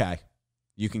 okay,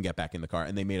 you can get back in the car.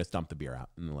 And they made us dump the beer out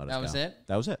and let us go. That was it?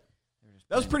 That was it.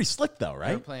 That was pretty slick though, right?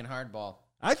 They were playing hardball.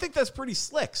 I think that's pretty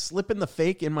slick. Slipping the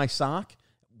fake in my sock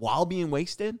while being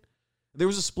wasted. There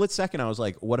was a split second I was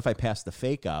like, what if I pass the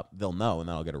fake up? They'll know, and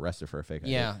then I'll get arrested for a fake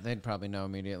ID. Yeah, they'd probably know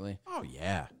immediately. Oh,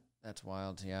 yeah. That's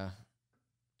wild, yeah.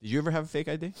 Did you ever have a fake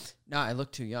ID? No, I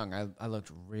looked too young. I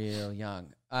looked real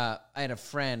young. I had a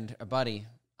friend, a buddy.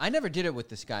 I never did it with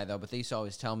this guy, though, but they used to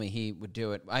always tell me he would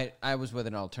do it. I was with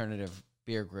an alternative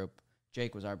beer group.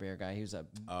 Jake was our beer guy. He was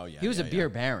a beer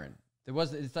baron.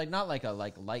 It's like not like a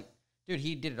light dude.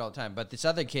 He did it all the time. But this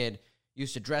other kid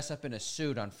used to dress up in a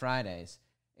suit on Fridays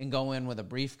and go in with a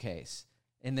briefcase,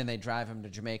 and then they drive him to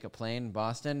Jamaica Plain,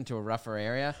 Boston, to a rougher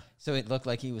area, so it looked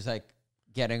like he was like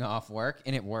getting off work,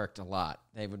 and it worked a lot.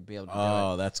 They would be able to do it.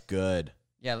 Oh, that's good.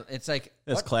 Yeah, it's like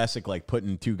that's classic, like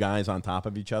putting two guys on top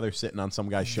of each other, sitting on some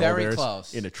guy's shoulders, very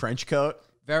close, in a trench coat.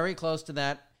 Very close to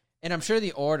that, and I'm sure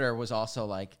the order was also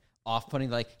like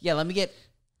off-putting. Like, yeah, let me get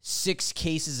 6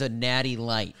 cases of Natty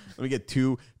Light. Let me get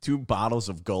two bottles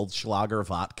of Goldschlager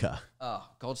vodka. Oh,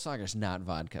 Goldschlager's not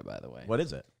vodka, by the way. What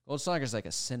is it? Goldschlager's like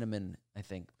a cinnamon, I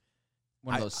think.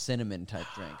 One of those cinnamon type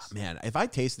drinks. Man, if I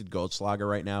tasted Goldschlager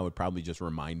right now, it would probably just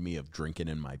remind me of drinking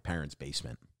in my parents'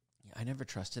 basement. Yeah, I never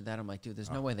trusted that. I'm like, dude, there's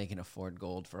no way they can afford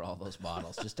gold for all those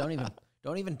bottles. Just don't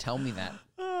even tell me that.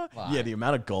 Yeah, the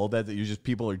amount of gold that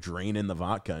people are draining the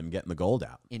vodka and getting the gold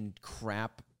out. In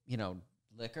crap,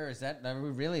 liquor. Is that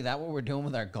really what we're doing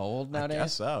with our gold nowadays? I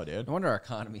guess so, dude. No wonder our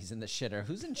economy's in the shitter.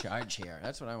 Who's in charge here?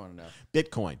 That's what I want to know.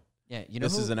 Bitcoin. Yeah,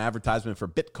 this is an advertisement for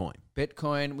Bitcoin.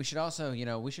 Bitcoin. We should also,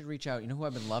 we should reach out. You know who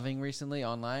I've been loving recently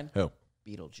online? Who?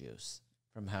 Beetlejuice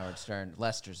from Howard Stern.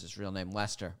 Lester's his real name.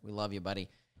 Lester. We love you, buddy.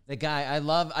 The guy,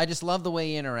 I just love the way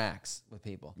he interacts with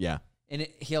people. Yeah. And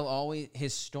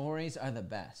his stories are the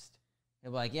best.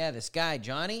 He'll be like, yeah, this guy,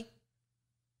 Johnny,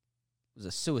 was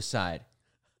a suicide.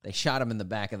 They shot him in the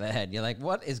back of the head. You're like,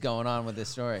 what is going on with this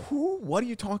story? What are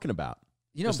you talking about?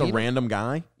 Just a random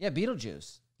guy? Yeah,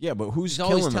 Beetlejuice. Yeah, but who's He's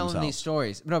killing always telling himself? these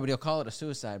stories. No, but he'll call it a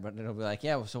suicide, but it'll be like,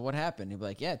 yeah, so what happened? He'll be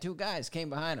like, yeah, 2 guys came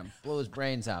behind him, blew his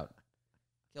brains out,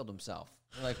 killed himself.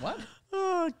 You're like, what?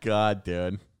 Oh, God,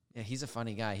 dude. Yeah, he's a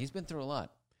funny guy. He's been through a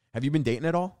lot. Have you been dating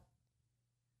at all?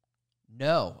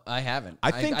 No, I haven't.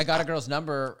 I got a girl's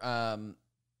number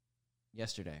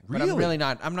yesterday. But Really?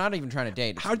 I'm not even trying to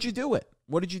date. How'd you do it?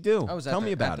 What did you do? Tell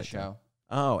me about the it. show.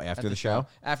 Oh, after the show?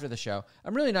 After the show.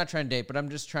 I'm really not trying to date, but I'm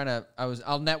just trying to,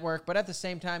 I'll network, but at the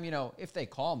same time, if they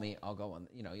call me, I'll go on,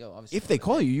 you'll obviously. If they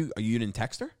call you didn't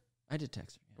text her? I did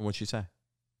text her. And what'd she say?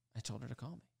 I told her to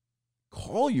call me.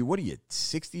 Call you? What are you,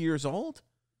 60 years old?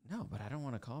 No, but I don't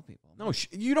want to call people. No,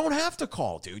 you don't have to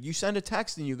call, dude. You send a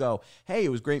text and you go, hey, it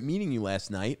was great meeting you last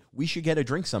night. We should get a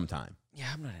drink sometime. Yeah,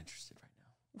 I'm not interested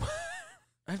right now.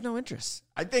 I have no interest.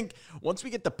 I think once we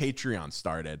get the Patreon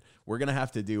started, we're going to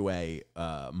have to do a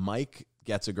Mike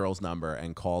gets a girl's number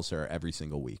and calls her every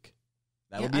single week.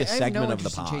 That'll be a segment of the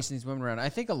pod. Chasing these women around. I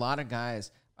think a lot of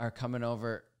guys are coming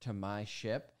over to my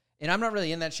ship, and I'm not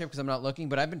really in that ship because I'm not looking,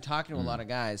 but I've been talking to a lot of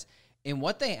guys, and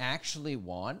what they actually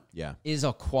want is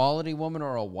a quality woman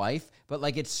or a wife, but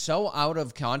like it's so out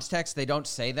of context, they don't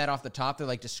say that off the top. They're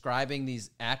like describing these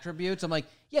attributes. I'm like,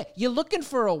 yeah, you're looking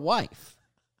for a wife.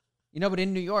 But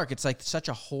in New York, it's like such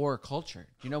a whore culture.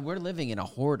 We're living in a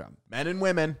whoredom. Men and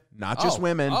women, not just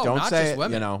women. Don't not say just it.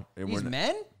 Women. These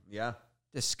men? Yeah.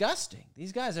 Disgusting.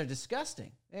 These guys are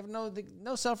disgusting. They have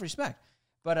no self-respect.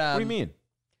 But what do you mean?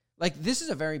 Like, this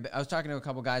is I was talking to a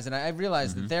couple guys, and I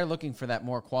realized that they're looking for that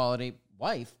more quality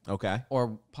wife. Okay.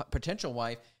 Or potential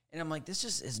wife. And I'm like, this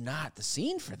just is not the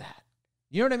scene for that.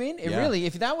 You know what I mean? It really,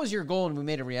 if that was your goal and we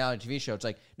made a reality TV show, it's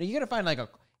like, no, you got to find like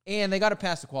and they got to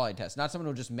pass the quality test. Not someone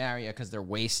who'll just marry you because they're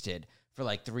wasted for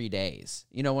like 3 days.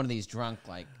 You know, one of these drunk,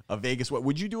 like. A Vegas wedding.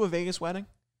 Would you do a Vegas wedding?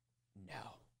 No.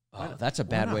 Oh, that's a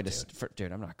bad way to.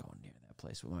 Dude, I'm not going near that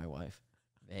place with my wife.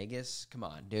 Vegas? Come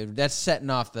on, dude. That's setting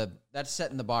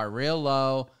the bar real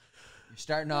low. You're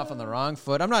starting off on the wrong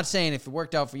foot. I'm not saying if it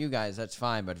worked out for you guys, that's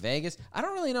fine. But Vegas, I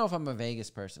don't really know if I'm a Vegas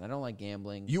person. I don't like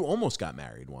gambling. You almost got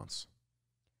married once.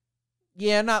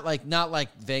 Yeah, not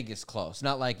like Vegas close.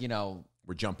 Not like,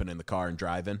 We're jumping in the car and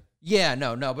driving. Yeah,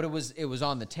 no. But it was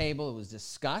on the table. It was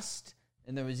discussed.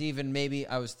 And there was even maybe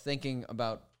I was thinking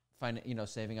about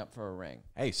saving up for a ring.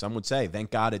 Hey, some would say,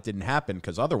 thank God it didn't happen,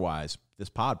 because otherwise this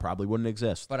pod probably wouldn't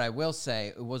exist. But I will say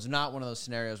it was not one of those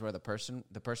scenarios where the person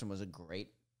was a great,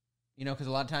 because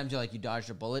a lot of times you dodged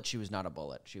a bullet. She was not a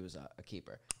bullet. She was a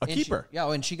keeper. Keeper.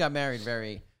 And she got married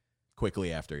very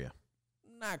quickly after you.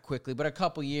 Not quickly, but a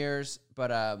couple years.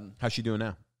 But how's she doing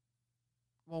now?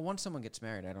 Well, once someone gets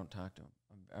married, I don't talk to them.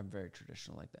 I'm very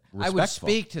traditional like that. Respectful. I would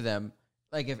speak to them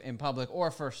like if in public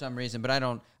or for some reason, but I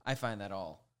don't. I find that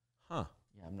all. Huh.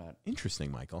 Yeah, I'm not.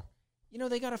 Interesting, Michael.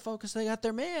 They got to focus. They got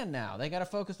their man now. They got to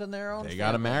focus on their own. They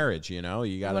got a marriage, You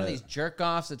got one of these jerk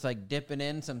offs that's like dipping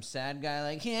in some sad guy,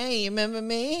 like, hey, you remember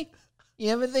me?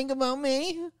 You ever think about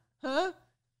me? Huh?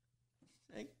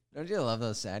 Like, don't you love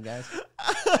those sad guys?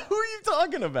 Who are you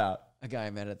talking about? A guy I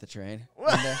met at the train.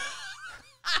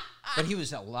 But he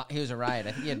was a riot.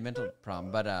 I think he had a mental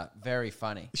problem, but very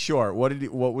funny. Sure.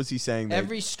 What was he saying?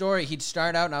 Every story, he'd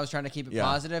start out, and I was trying to keep it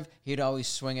positive. He'd always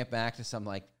swing it back to some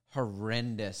like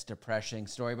horrendous, depressing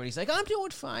story. But he's like, "I'm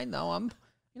doing fine, though. I'm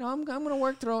going to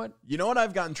work through it." You know what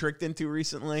I've gotten tricked into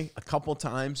recently a couple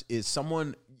times is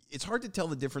someone. It's hard to tell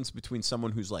the difference between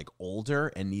someone who's like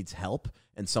older and needs help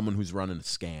and someone who's running a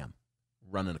scam,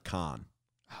 running a con.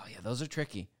 Oh yeah, those are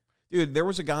tricky. Dude, there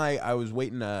was a guy I was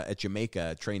waiting at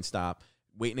Jamaica train stop,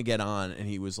 waiting to get on, and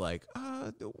he was like,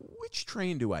 which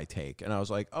train do I take? And I was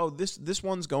like, oh, this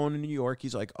one's going to New York.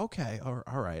 He's like, okay, all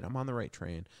right, I'm on the right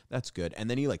train. That's good. And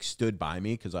then he like stood by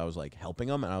me because I was like helping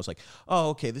him, and I was like,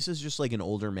 oh, okay, this is just like an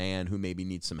older man who maybe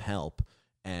needs some help.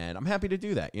 And I'm happy to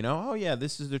do that, Oh, yeah,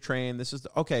 this is the train.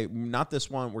 Okay, not this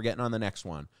one. We're getting on the next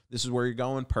one. This is where you're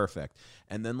going. Perfect.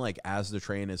 And then, like, as the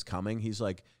train is coming, he's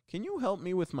like, can you help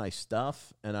me with my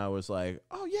stuff? And I was like,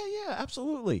 oh, yeah,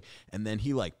 absolutely. And then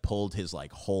he, like, pulled his,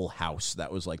 like, whole house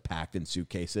that was, like, packed in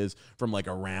suitcases from, like,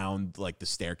 around, like, the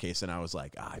staircase. And I was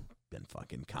like, I've been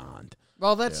fucking conned.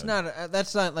 Well, that's not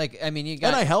like, I mean, you got.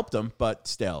 And I helped him, but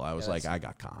still, I was like, I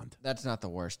got conned. That's not the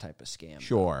worst type of scam.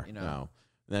 Sure, no.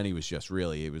 Then he was just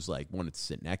he was like, wanted to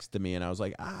sit next to me, and I was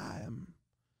like,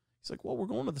 he's like, well, we're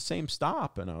going to the same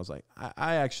stop. And I was like,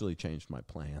 I actually changed my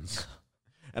plans.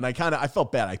 And I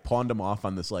felt bad. I pawned him off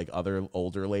on this like other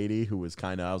older lady who was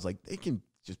I was like, they can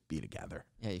just be together.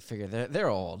 Yeah, you figure they're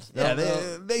old.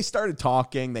 They started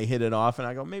talking, they hit it off, and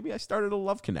I go, maybe I started a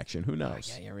love connection. Who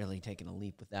knows? Yeah, you're really taking a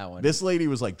leap with that one. This lady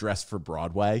was like dressed for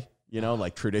Broadway.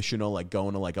 Like traditional, like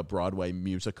going to like a Broadway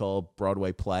musical,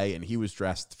 Broadway play, and he was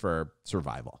dressed for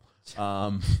survival.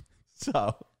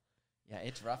 So yeah,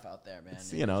 it's rough out there, man.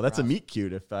 That's rough. A meet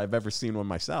cute if I've ever seen one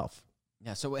myself.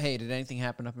 Yeah. So hey, did anything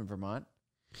happen up in Vermont?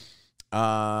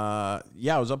 Yeah,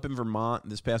 I was up in Vermont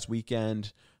this past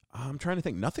weekend. I'm trying to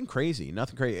think. Nothing crazy.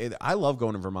 I love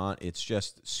going to Vermont. It's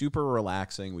just super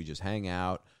relaxing. We just hang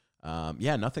out.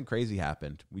 Yeah, nothing crazy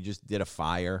happened. We just did a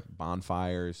fire,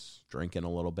 bonfires, drinking a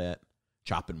little bit,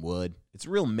 chopping wood. It's a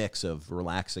real mix of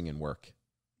relaxing and work.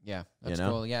 Yeah, that's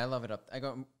cool. Yeah, I love it up. I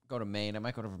go to Maine. I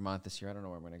might go to Vermont this year. I don't know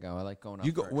where I'm going to go. I like going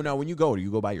up. When you go, do you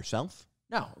go by yourself?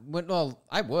 No. Well,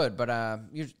 I would, but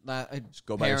just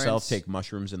go by yourself, take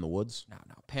mushrooms in the woods? No.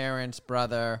 Parents,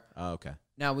 brother. Oh, okay.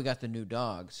 Now we got the new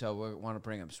dog, so we want to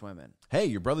bring him swimming. Hey,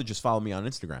 your brother just followed me on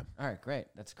Instagram. All right, great.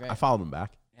 That's great. I followed him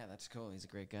back. Yeah, that's cool. He's a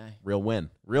great guy. Real win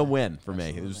for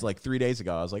me. It was like 3 days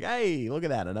ago. I was like, hey, look at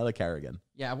that, another Kerrigan.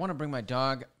 Yeah, I want to bring my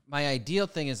dog. My ideal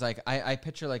thing is like I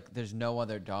picture like there's no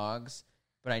other dogs,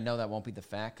 but I know that won't be the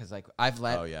fact because like I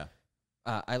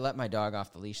let my dog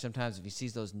off the leash sometimes if he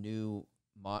sees those new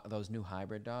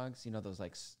hybrid dogs, those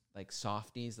like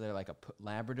softies. They're like a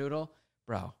Labradoodle,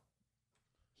 bro.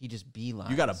 He just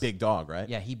beelines. You got a big dog, right?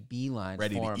 Yeah, he beelines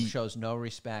ready for to him, eat. shows no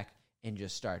respect, and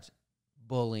just starts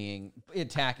bullying,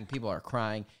 attacking. People are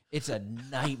crying. It's a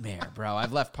nightmare, bro.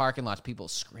 I've left parking lots, people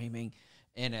screaming,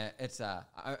 and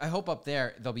I hope up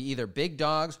there there'll be either big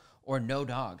dogs or no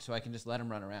dogs, so I can just let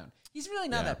him run around. He's really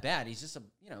not that bad. He's just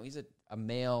he's a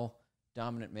male,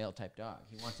 dominant male type dog.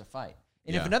 He wants to fight,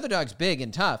 and if another dog's big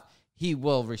and tough, he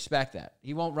will respect that.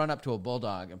 He won't run up to a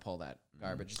bulldog and pull that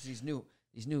garbage. These new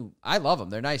I love them.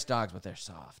 They're nice dogs, but they're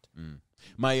soft.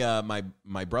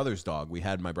 My brother's dog. We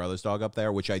had my brother's dog up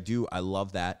there, which I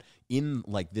love that in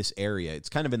like this area. It's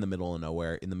kind of in the middle of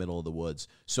nowhere, in the middle of the woods.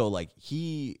 So like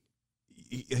he's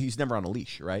never on a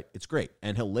leash, right? It's great,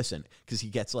 and he'll listen because he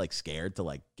gets like scared to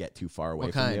like get too far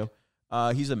away from you.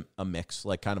 He's a mix,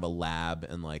 like kind of a lab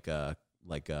and like a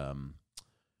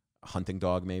hunting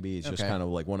dog. Maybe he's just kind of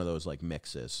like one of those like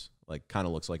mixes. Like kind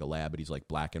of looks like a lab, but he's like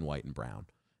black and white and brown.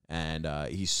 And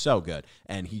he's so good.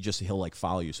 And he'll like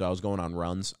follow you. So I was going on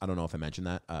runs. I don't know if I mentioned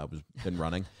that. Been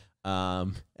running.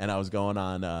 And I was going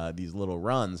on these little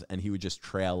runs, and he would just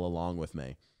trail along with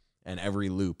me. And every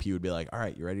loop, he would be like, all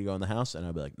right, you ready to go in the house? And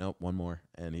I'd be like, nope, one more.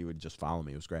 And he would just follow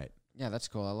me. It was great. Yeah, that's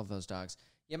cool. I love those dogs.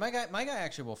 Yeah, my guy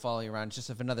actually will follow you around. It's just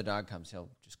if another dog comes, he'll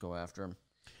just go after him.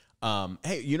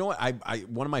 Hey, you know what?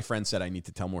 One of my friends said I need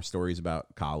to tell more stories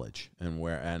about college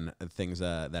and things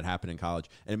that happen in college,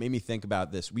 and it made me think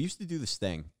about this. We used to do this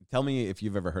thing. Tell me if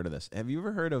you've ever heard of this. Have you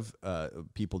ever heard of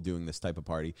people doing this type of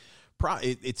party?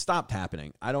 It stopped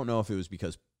happening. I don't know if it was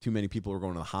because too many people were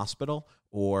going to the hospital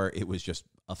or it was just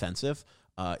offensive.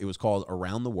 It was called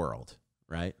Around the World,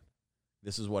 right?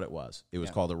 This is what it was. It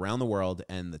was called Around the World,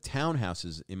 and the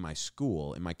townhouses in my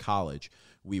school, in my college,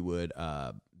 we would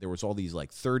there was all these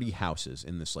like 30 houses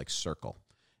in this like circle,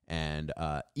 and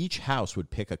each house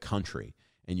would pick a country,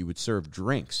 and you would serve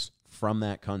drinks from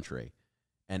that country,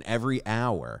 and every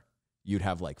hour you'd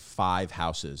have like 5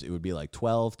 houses. It would be like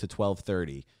 12 to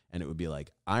 12:30, and it would be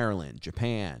like Ireland,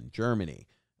 Japan, Germany,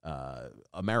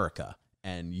 America,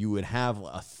 and you would have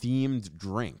a themed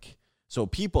drink. So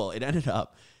it ended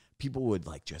up people would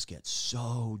like just get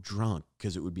so drunk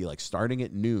because it would be like starting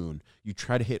at noon. You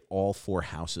try to hit all 4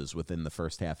 houses within the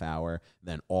first half hour,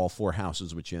 then all 4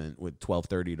 houses with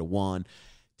 12:30 to 1.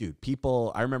 Dude,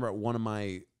 I remember one of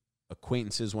my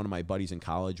acquaintances, one of my buddies in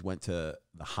college, went to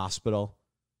the hospital,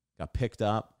 got picked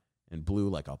up, and blew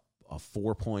like a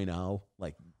 4.0.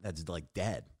 Like that's like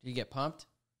dead. Did you get pumped?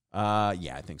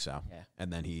 Yeah, I think so. Yeah.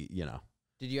 And then he,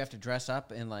 Did you have to dress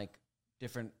up in like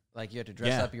different? Like you had to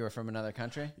dress up. You were from another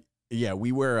country. Yeah,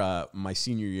 we were, my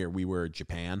senior year, we were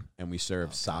Japan, and we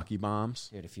served sake bombs.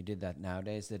 Dude, if you did that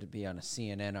nowadays, it'd be on a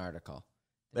CNN article.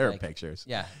 There are pictures.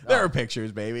 Yeah. There are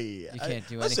pictures, baby. You can't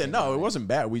do anything. Listen, no, it wasn't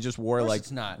bad. We just wore like,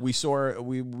 it's not. we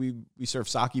served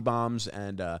sake bombs,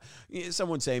 and some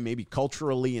would say maybe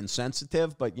culturally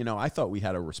insensitive, but, I thought we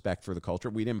had a respect for the culture.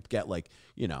 We didn't get like,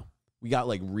 we got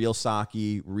like real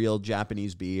sake, real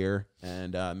Japanese beer,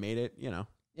 and made it,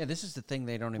 Yeah, this is the thing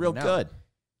they don't even real know. Good.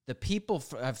 The people,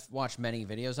 I've watched many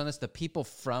videos on this, the people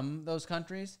from those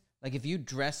countries, like if you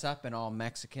dress up in all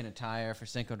Mexican attire for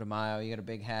Cinco de Mayo, you got a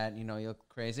big hat, you look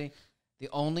crazy, the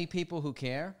only people who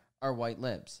care are white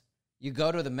libs. You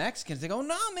go to the Mexicans, they go,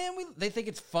 no, man, they think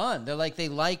it's fun. They like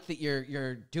that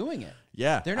you're doing it.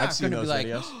 Yeah, they're not going to be like,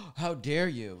 oh, how dare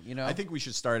you? I think we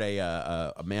should start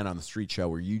a man on the street show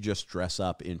where you just dress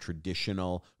up in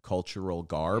traditional cultural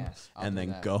garb, and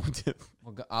then go to.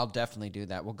 I'll definitely do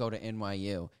that. We'll go to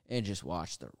NYU and just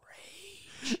watch the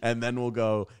rage, and then we'll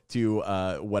go to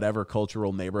whatever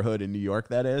cultural neighborhood in New York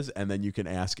that is, and then you can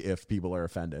ask if people are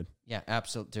offended. Yeah,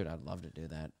 absolutely, dude. I'd love to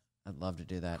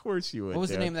do that. Of course you would. What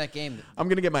was the name of that game? I'm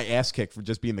going to get my ass kicked for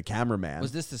just being the cameraman.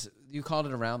 Was this? You called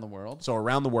it Around the World? So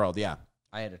Around the World, yeah.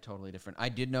 I had a totally different. I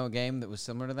did know a game that was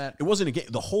similar to that. It wasn't a game.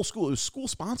 The whole school, it was school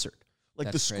sponsored. Like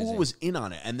That's the school crazy. was in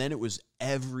on it. And then it was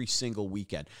every single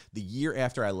weekend. The year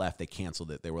after I left, they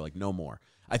canceled it. They were like, no more.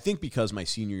 I think because my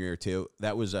senior year too,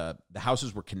 that was the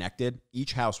houses were connected.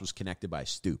 Each house was connected by a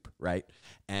stoop, right?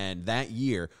 And that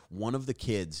year, one of the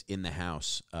kids in the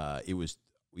house,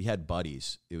 we had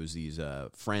buddies. It was these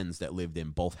friends that lived in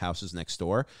both houses next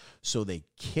door. So they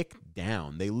kicked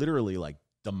down. They literally like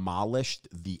demolished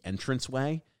the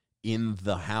entranceway in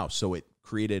the house. So it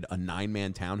created a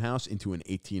 9-man townhouse into an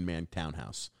 18-man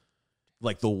townhouse.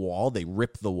 Like the wall, they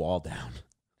ripped the wall down.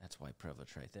 That's white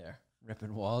privilege right there.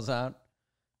 Ripping walls out.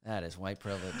 That is white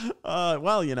privilege.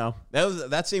 Well,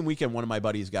 that same weekend, one of my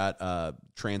buddies got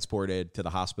transported to the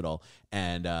hospital,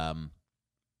 and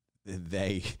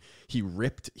he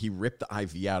ripped the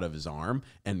IV out of his arm,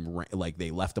 and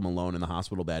they left him alone in the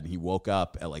hospital bed, and he woke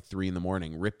up at like 3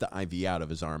 a.m, ripped the IV out of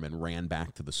his arm, and ran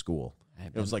back to the school.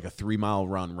 It was like a 3-mile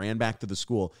run, ran back to the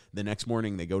school. The next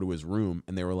morning they go to his room,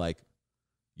 and they were like,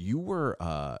 you were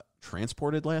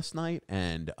transported last night,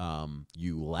 and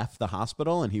you left the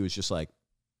hospital? And he was just like,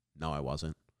 no, I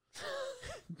wasn't.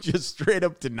 Just straight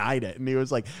up denied it. And he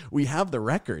was like, we have the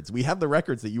records. We have the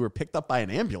records that you were picked up by an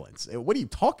ambulance. What are you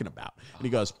talking about? And he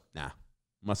goes, nah,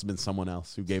 must have been someone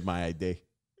else who gave my ID. And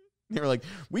they were like,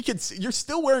 we could see, you're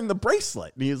still wearing the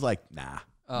bracelet. And he was like, nah,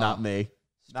 not me.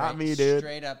 Not me, dude.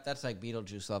 Straight up, that's like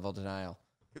Beetlejuice level denial.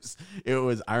 It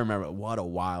was, I remember, what a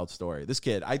wild story. This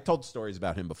kid, I told stories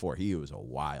about him before. He was a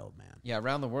wild man. Yeah,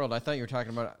 around the world. I thought you were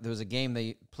talking about, there was a game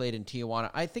they played in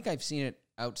Tijuana. I think I've seen it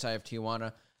outside of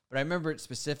Tijuana, but I remember it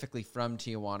specifically from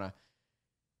Tijuana.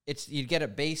 You'd get a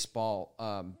baseball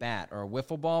bat or a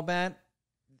wiffle ball bat.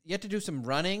 You had to do some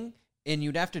running, and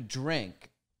you'd have to drink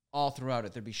all throughout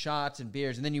it. There'd be shots and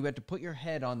beers, and then you had to put your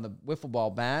head on the wiffle ball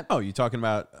bat. Oh, you talking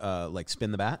about like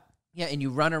spin the bat? Yeah, and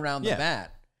you run around the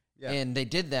bat. Yeah. And they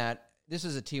did that. This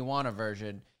is a Tijuana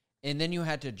version. And then you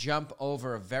had to jump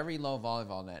over a very low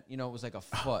volleyball net. You know, it was like a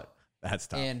foot. That's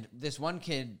tough. And this one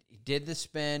kid did the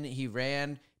spin. He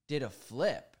ran, did a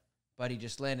flip, but he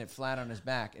just landed flat on his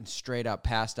back and straight up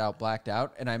passed out, blacked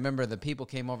out. And I remember the people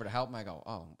came over to help him. I go,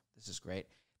 oh, this is great.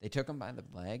 They took him by the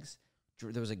legs.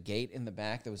 There was a gate in the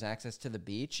back. There was access to the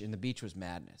beach, and the beach was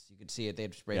madness. You could see it. They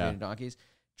had spray painted donkeys.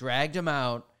 Dragged him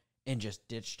out and just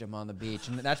ditched him on the beach.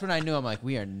 And that's when I knew, I'm like,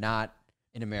 we are not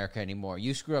in America anymore.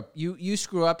 You screw up, you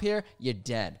screw up here, you're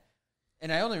dead.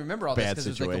 And I only remember all this because it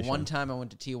was like the one time I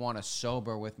went to Tijuana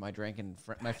sober with my drink, and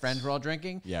my friends were all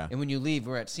drinking. Yeah. And when you leave,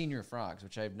 we're at Senior Frogs,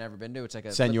 which I've never been to. It's like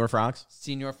a Senor Frogs?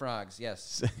 Senior Frogs,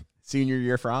 yes. Senior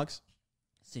year frogs?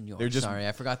 Senor. They're just sorry,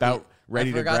 I forgot about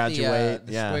ready to graduate.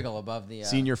 The squiggle above the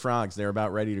Senior Frogs. They're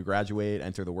about ready to graduate,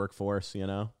 enter the workforce, you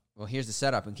know? Well, here's the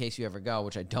setup in case you ever go,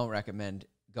 which I don't recommend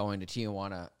going to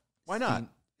Tijuana. Why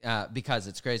not? Because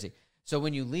it's crazy. So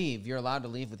when you leave, you're allowed to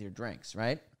leave with your drinks,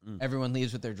 right? Everyone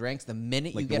leaves with their drinks. The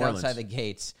minute you get outside the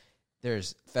gates,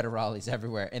 there's federales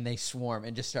everywhere, and they swarm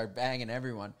and just start banging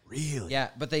everyone. Really? Yeah,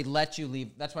 but they let you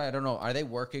leave. That's why I don't know. Are they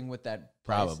working with that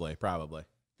place? Probably.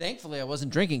 Thankfully, I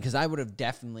wasn't drinking because I would have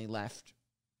definitely left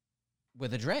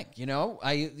with a drink.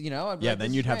 I'd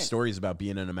then you'd have stories about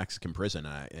being in a Mexican prison,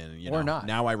 or not.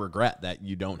 Now I regret that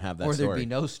you don't have that or story. there'd be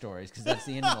no stories because that's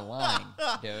the end of the line,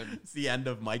 dude. It's the end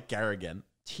of Mike Carrigan.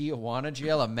 Tijuana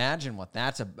jail. Imagine what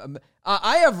that's about.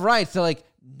 I have rights. They're like,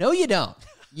 no, you don't.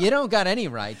 You don't got any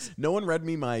rights. No one read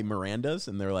me my Mirandas,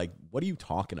 and they're like, what are you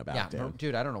talking about,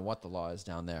 dude? I don't know what the law is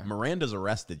down there. Miranda's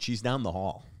arrested. She's down the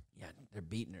hall. Yeah, they're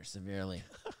beating her severely.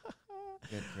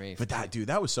 Good grief. But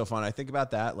that was so fun. I think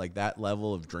about that, like that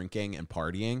level of drinking and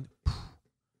partying. I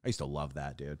used to love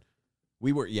that, dude.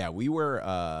 We were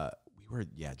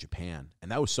Japan.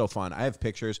 And that was so fun. I have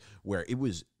pictures where it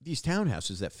was these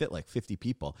townhouses that fit like 50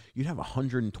 people. You'd have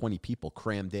 120 people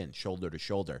crammed in shoulder to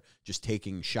shoulder, just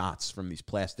taking shots from these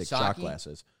plastic shot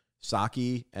glasses.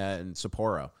 Sake and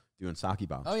Sapporo doing sake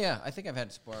bombs. Oh, yeah. I think I've had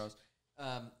Sapporos.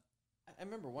 I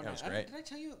remember one night. That was great. Did I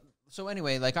tell you? So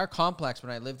anyway, like our complex,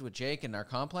 when I lived with Jake in our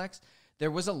complex, there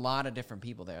was a lot of different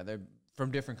people there. They're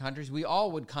from different countries. We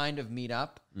all would kind of meet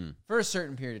up for a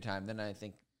certain period of time. Then I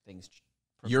think things...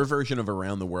 Your version of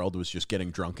around the world was just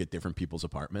getting drunk at different people's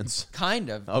apartments? Kind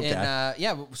of. Okay.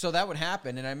 And, so that would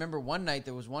happen. And I remember one night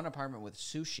there was one apartment with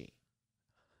sushi.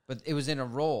 But it was in a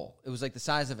roll. It was like the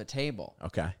size of a table.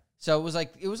 Okay. So it was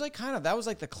like that was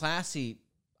like the classy...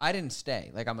 I didn't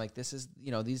stay. Like, I'm like, this is,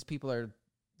 these people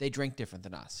they drink different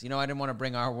than us. I didn't want to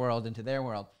bring our world into their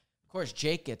world. Of course,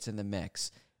 Jake gets in the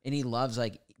mix, and he loves,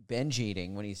 like, binge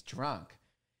eating when he's drunk.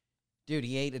 Dude,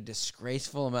 he ate a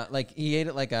disgraceful amount. Like, he ate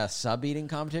it like a sub-eating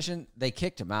competition. They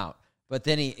kicked him out. But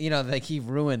then he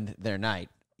ruined their night.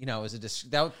 It was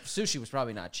that sushi was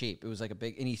probably not cheap. It was like a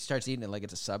big, and he starts eating it like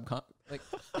it's a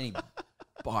and he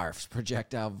barfs,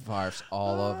 projectile barfs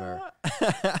all over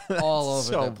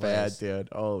so the place. Bad, dude.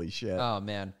 Holy shit. Oh,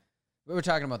 man. We were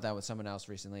talking about that with someone else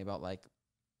recently about, like,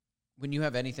 when you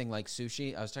have anything like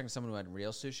sushi. I was talking to someone who had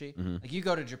real sushi. Mm-hmm. Like, you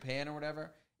go to Japan or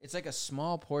whatever, it's like a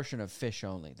small portion of fish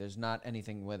only. There's not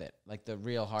anything with it, like the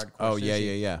real hardcore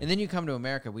sushi. Yeah. And then you come to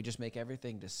America, we just make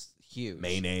everything just huge.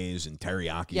 Mayonnaise and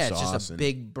teriyaki sauce. Yeah, it's just a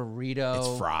big burrito.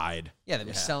 It's fried. Yeah, they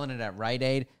were selling it at Rite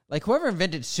Aid. Like, whoever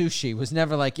invented sushi was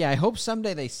never like, I hope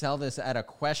someday they sell this at a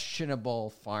questionable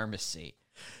pharmacy.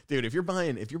 Dude, if you're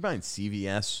buying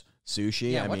CVS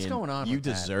sushi, what's going on you with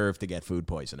that? deserve to get food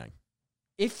poisoning.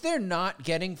 If they're not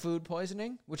getting food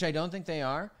poisoning, which I don't think they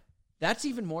are, that's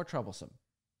even more troublesome.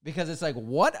 Because it's like,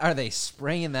 what are they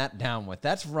spraying that down with?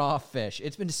 That's raw fish.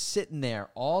 It's been sitting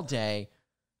there all day.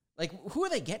 Like, who are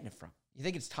they getting it from? You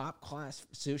think it's top class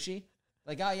sushi?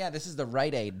 Like, oh yeah, this is the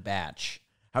Rite Aid batch.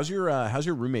 How's your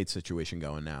roommate situation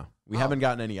going now? We haven't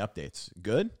gotten any updates.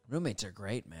 Good? Roommates are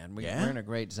great, man. We're in a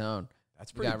great zone.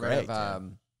 That's pretty great. Rid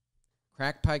of,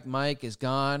 Crack Pike Mike is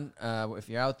gone. If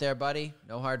you're out there, buddy,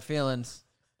 no hard feelings.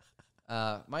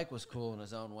 Mike was cool in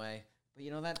his own way.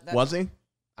 But that was he?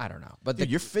 I don't know. But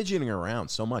dude, you're fidgeting around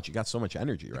so much. You got so much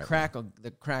energy right now.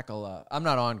 The crackle. I'm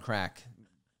not on crack.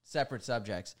 Separate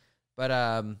subjects. But,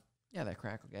 that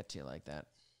crack will get to you like that.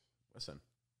 Listen,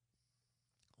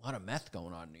 A lot of meth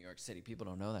going on in New York City. People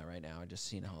don't know that right now. I just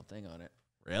seen a whole thing on it.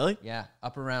 Really? Yeah,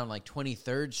 up around like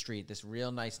 23rd Street, this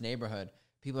real nice neighborhood.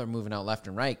 People are moving out left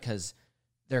and right because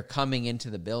they're coming into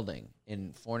the building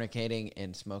and fornicating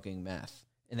and smoking meth,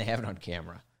 and they have it on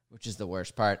camera, which is the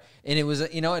worst part. And it was,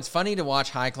 it's funny to watch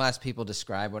high-class people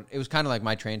describe what it was kind of like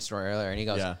my train story earlier. And he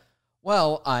goes,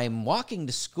 well, I'm walking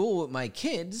to school with my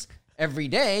kids every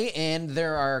day, and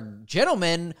there are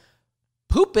gentlemen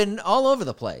pooping all over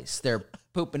the place. They're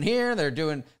pooping here.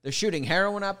 They're shooting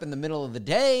heroin up in the middle of the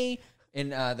day,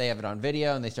 and they have it on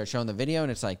video, and they start showing the video,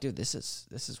 and it's like, dude, this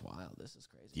is wild. This is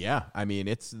crazy. Yeah, I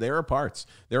mean, there are parts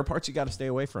you got to stay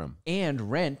away from.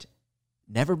 And rent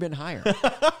never been higher.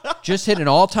 Just hit an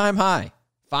all-time high.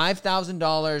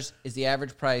 $5,000 is the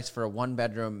average price for a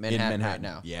one-bedroom Manhattan right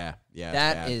now. Yeah.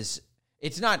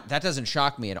 That doesn't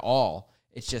shock me at all.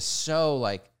 It's just so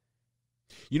like.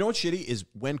 You know what's shitty is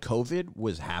when COVID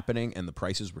was happening and the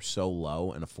prices were so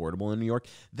low and affordable in New York,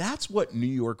 that's what New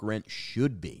York rent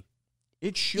should be.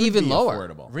 It should even be lower,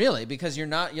 affordable. Really, because you're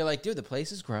like, dude, the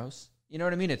place is gross. You know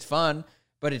what I mean? It's fun,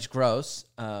 but it's gross.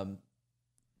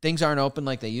 Things aren't open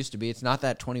like they used to be. It's not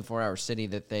that 24-hour city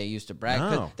that they used to brag.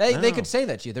 No. They could say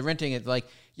that to you. They're renting it like,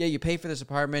 yeah, you pay for this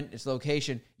apartment, its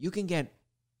location. You can get,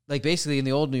 like basically in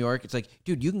the old New York, it's like,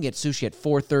 dude, you can get sushi at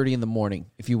 4:30 in the morning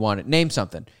if you want it. Name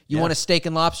something. You want a steak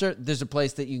and lobster? There's a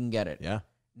place that you can get it. Yeah.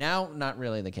 Now, not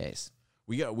really the case.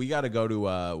 We got to go to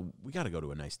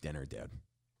a nice dinner, dude.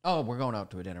 Oh, we're going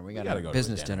out to a dinner. We got to go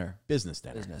business dinner. Business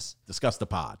dinner. Business. Discuss the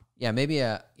pod. Yeah, maybe you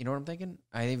know what I'm thinking?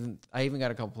 I even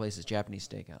got a couple places, Japanese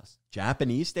steakhouse.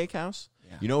 Japanese steakhouse?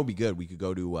 Yeah. You know what would be good? We could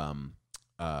go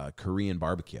to Korean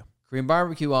barbecue. Korean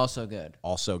barbecue, also good.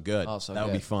 Also good. That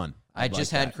would be fun. I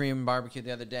just had Korean barbecue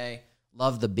the other day.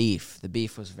 Love the beef. The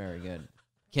beef was very good.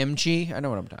 Kimchi, I know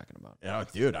what I'm talking about. Yeah,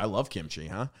 dude, I love kimchi,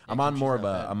 huh? I'm on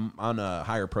I'm on a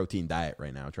higher protein diet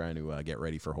right now, trying to get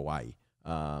ready for Hawaii.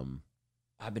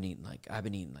 I've been eating like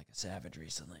a savage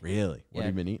recently. Really? What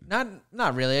have you been eating?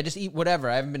 Not really. I just eat whatever.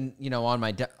 I haven't been, on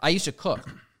my. I used to cook.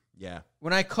 Yeah.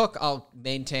 When I cook, I'll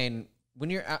maintain. When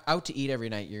you're out to eat every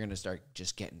night, you're gonna start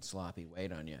just getting sloppy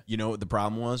weight on you. You know what the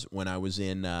problem was when I was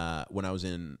in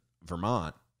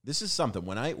Vermont. This is something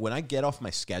when I get off my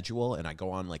schedule and I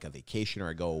go on like a vacation or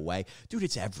I go away, dude.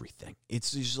 It's everything.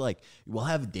 It's just like we'll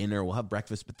have dinner, we'll have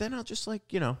breakfast, but then I'll just like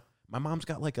my mom's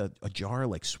got like a jar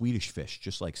of like Swedish fish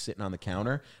just like sitting on the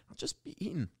counter. I'll just be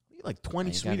eating like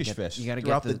 20 Swedish fish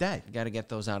throughout the day. You got to get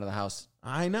those out of the house.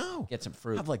 I know. Get some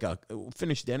fruit. Have like a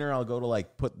finished dinner. I'll go to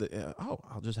like put the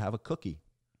I'll just have a cookie.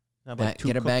 Have like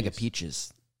get a bag of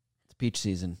peaches. It's peach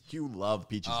season. You love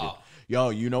peaches, dude. Yo,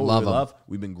 you know what we love?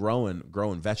 We've been growing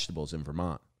vegetables in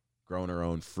Vermont, growing our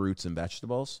own fruits and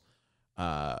vegetables.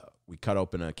 We cut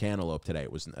open a cantaloupe today.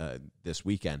 It was this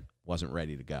weekend. Wasn't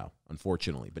ready to go,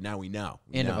 unfortunately. But now we know.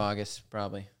 End of August,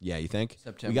 probably. Yeah, you think?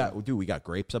 September. We got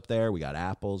grapes up there. We got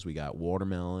apples. We got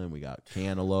watermelon. We got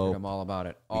cantaloupe. I'm all about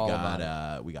it.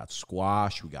 We got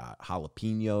squash. We got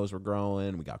jalapenos. We're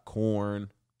growing. We got corn.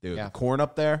 Dude, the corn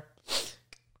up there,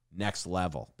 next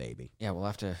level, baby. Yeah, we'll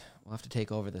have to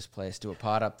take over this place. Do a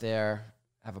pot up there.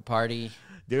 Have a party.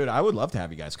 Dude, I would love to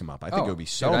have you guys come up. I think it would be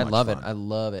so much fun. I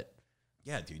love it.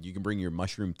 Yeah, dude, you can bring your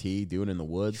mushroom tea, do it in the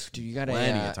woods. Dude, you got a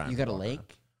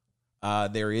lake?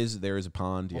 There is a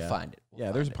pond. We'll find it.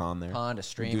 There's a pond there. Pond, a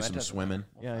stream. Do some swimming.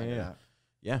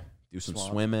 Yeah. Do some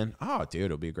swimming. Oh, dude,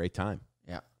 it'll be a great time.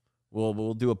 Yeah.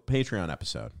 We'll do a Patreon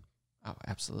episode. Oh,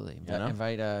 absolutely.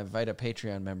 Invite a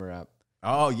Patreon member up.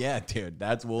 Oh yeah, dude.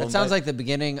 That sounds like the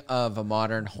beginning of a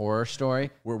modern horror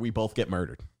story where we both get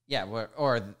murdered. Yeah,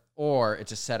 or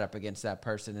it's a setup against that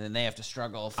person, and then they have to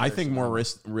struggle. I think more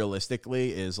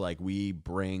realistically is like we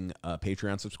bring a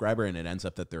Patreon subscriber, and it ends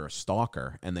up that they're a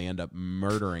stalker, and they end up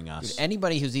murdering us. Dude,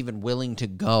 anybody who's even willing to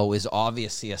go is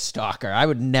obviously a stalker. I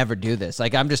would never do this.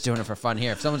 Like, I'm just doing it for fun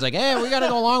here. If someone's like, "Hey, we got to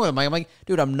go along with him," I'm like,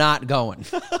 "Dude, I'm not going."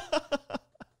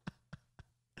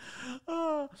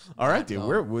 All right,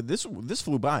 dude. This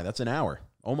flew by. That's an hour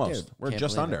almost. Dude, we're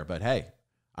just under, but hey,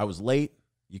 I was late.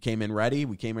 You came in ready.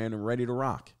 We came in ready to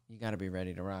rock. You got to be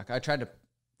ready to rock. I tried to.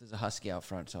 There's a husky out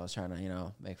front, so I was trying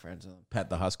to, make friends with him. Pet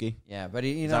the husky. Yeah, but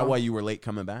is that why you were late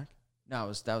coming back? No,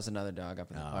 that was another dog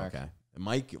up in the park. Okay.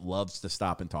 Mike loves to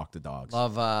stop and talk to dogs.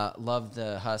 Love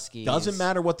the huskies. Doesn't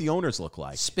matter what the owners look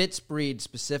like. Spitz breed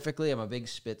specifically. I'm a big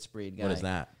Spitz breed guy. What is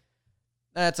that?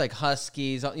 That's like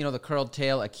huskies. The curled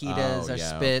tail Akitas are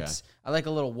Spitz. Okay. I like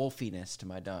a little wolfiness to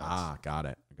my dogs. Ah, got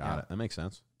it. That makes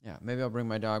sense. Yeah, maybe I'll bring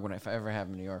my dog if I ever have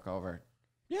him in New York over.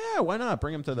 Yeah, why not?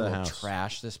 Bring him to the house.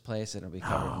 Trash this place. It'll be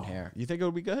covered in hair. You think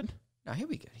it'll be good? No, he'll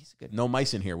be good. He's a good. No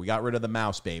mice in here. We got rid of the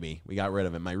mouse, baby. We got rid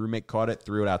of it. My roommate caught it,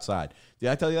 threw it outside. Did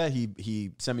I tell you that?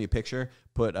 He sent me a picture,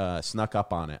 snuck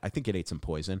up on it. I think it ate some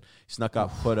poison. Snuck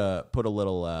up, put a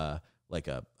little like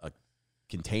a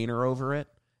container over it,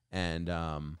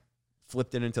 and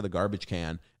flipped it into the garbage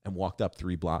can and walked up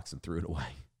 3 blocks and threw it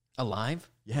away. Alive?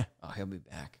 Yeah. Oh, he'll be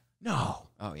back. No.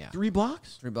 Oh, yeah. 3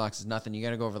 blocks? 3 blocks is nothing. You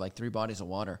got to go over like 3 bodies of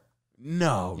water.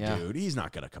 No, Yeah. dude. He's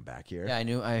not going to come back here. Yeah, I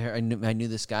knew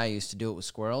this guy used to do it with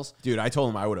squirrels. Dude, I told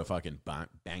him I would have fucking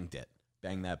banged it.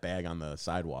 Banged that bag on the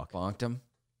sidewalk. Bonked him.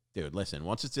 Dude, listen,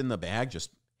 once it's in the bag, just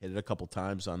hit it a couple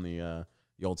times on the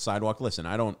old sidewalk. Listen,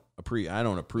 I don't approve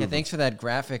Yeah, thanks for that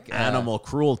graphic animal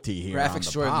cruelty here graphic on the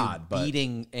story pod, of but you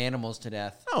beating animals to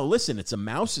death. no, listen, it's a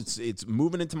mouse. It's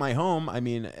moving into my home. I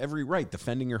mean, every right,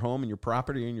 defending your home and your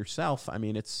property and yourself. I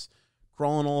mean, it's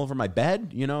crawling all over my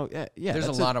bed. You know, yeah. There's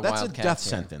a lot of that's wild a cats death here.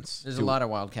 sentence. There's a lot of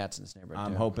wild cats in this neighborhood.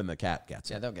 I'm too. hoping the cat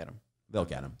gets Yeah, it. they'll get him. They'll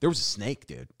get him. There was a snake,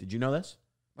 dude. Did you know this?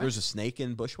 What? There was a snake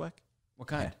in Bushwick. What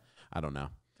kind? I don't know.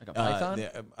 Like a python?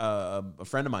 A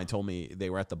friend of mine told me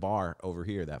they were at the bar over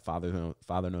here, that Father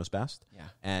Knows Best. Yeah.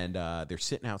 And they're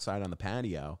sitting outside on the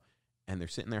patio, and they're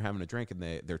sitting there having a drink, and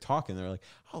they're talking. They're like,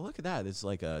 "Oh, look at that! It's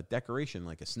like a decoration,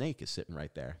 like a snake is sitting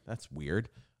right there. That's weird."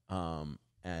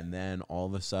 And then all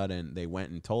of a sudden, they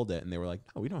went and told it, and they were like,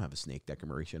 "No, we don't have a snake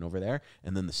decoration over there."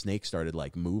 And then the snake started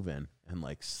like moving and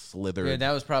like slithered. Yeah,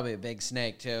 that was probably a big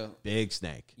snake too. Big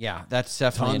snake. Yeah, that's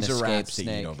definitely Tons an of escaped rats to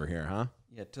snake eat over here, huh?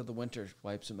 Yeah, till the winter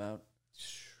wipes them out.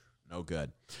 No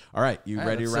good. All right, you All right,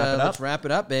 ready to let's, wrap it up? Let's wrap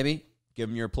it up, baby. Give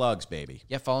them your plugs, baby.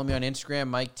 Yeah, follow me on Instagram,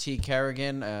 Mike T.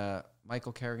 Kerrigan,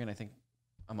 Michael Kerrigan. I think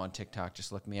I'm on TikTok.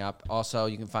 Just look me up. Also,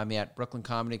 you can find me at Brooklyn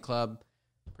Comedy Club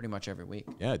pretty much every week.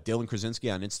 Yeah, Dylan Krasinski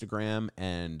on Instagram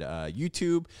and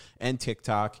YouTube and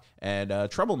TikTok, and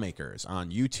Troublemakers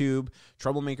on YouTube,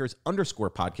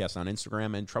 Troublemakers_podcast on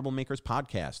Instagram, and Troublemakers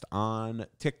podcast on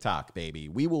TikTok, baby.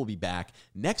 We will be back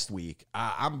next week.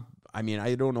 I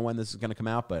don't know when this is going to come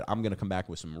out, but I'm going to come back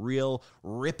with some real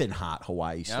ripping hot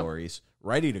Hawaii stories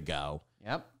ready to go.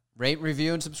 Yep. Rate,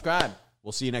 review, and subscribe.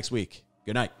 We'll see you next week.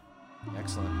 Good night.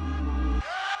 Excellent.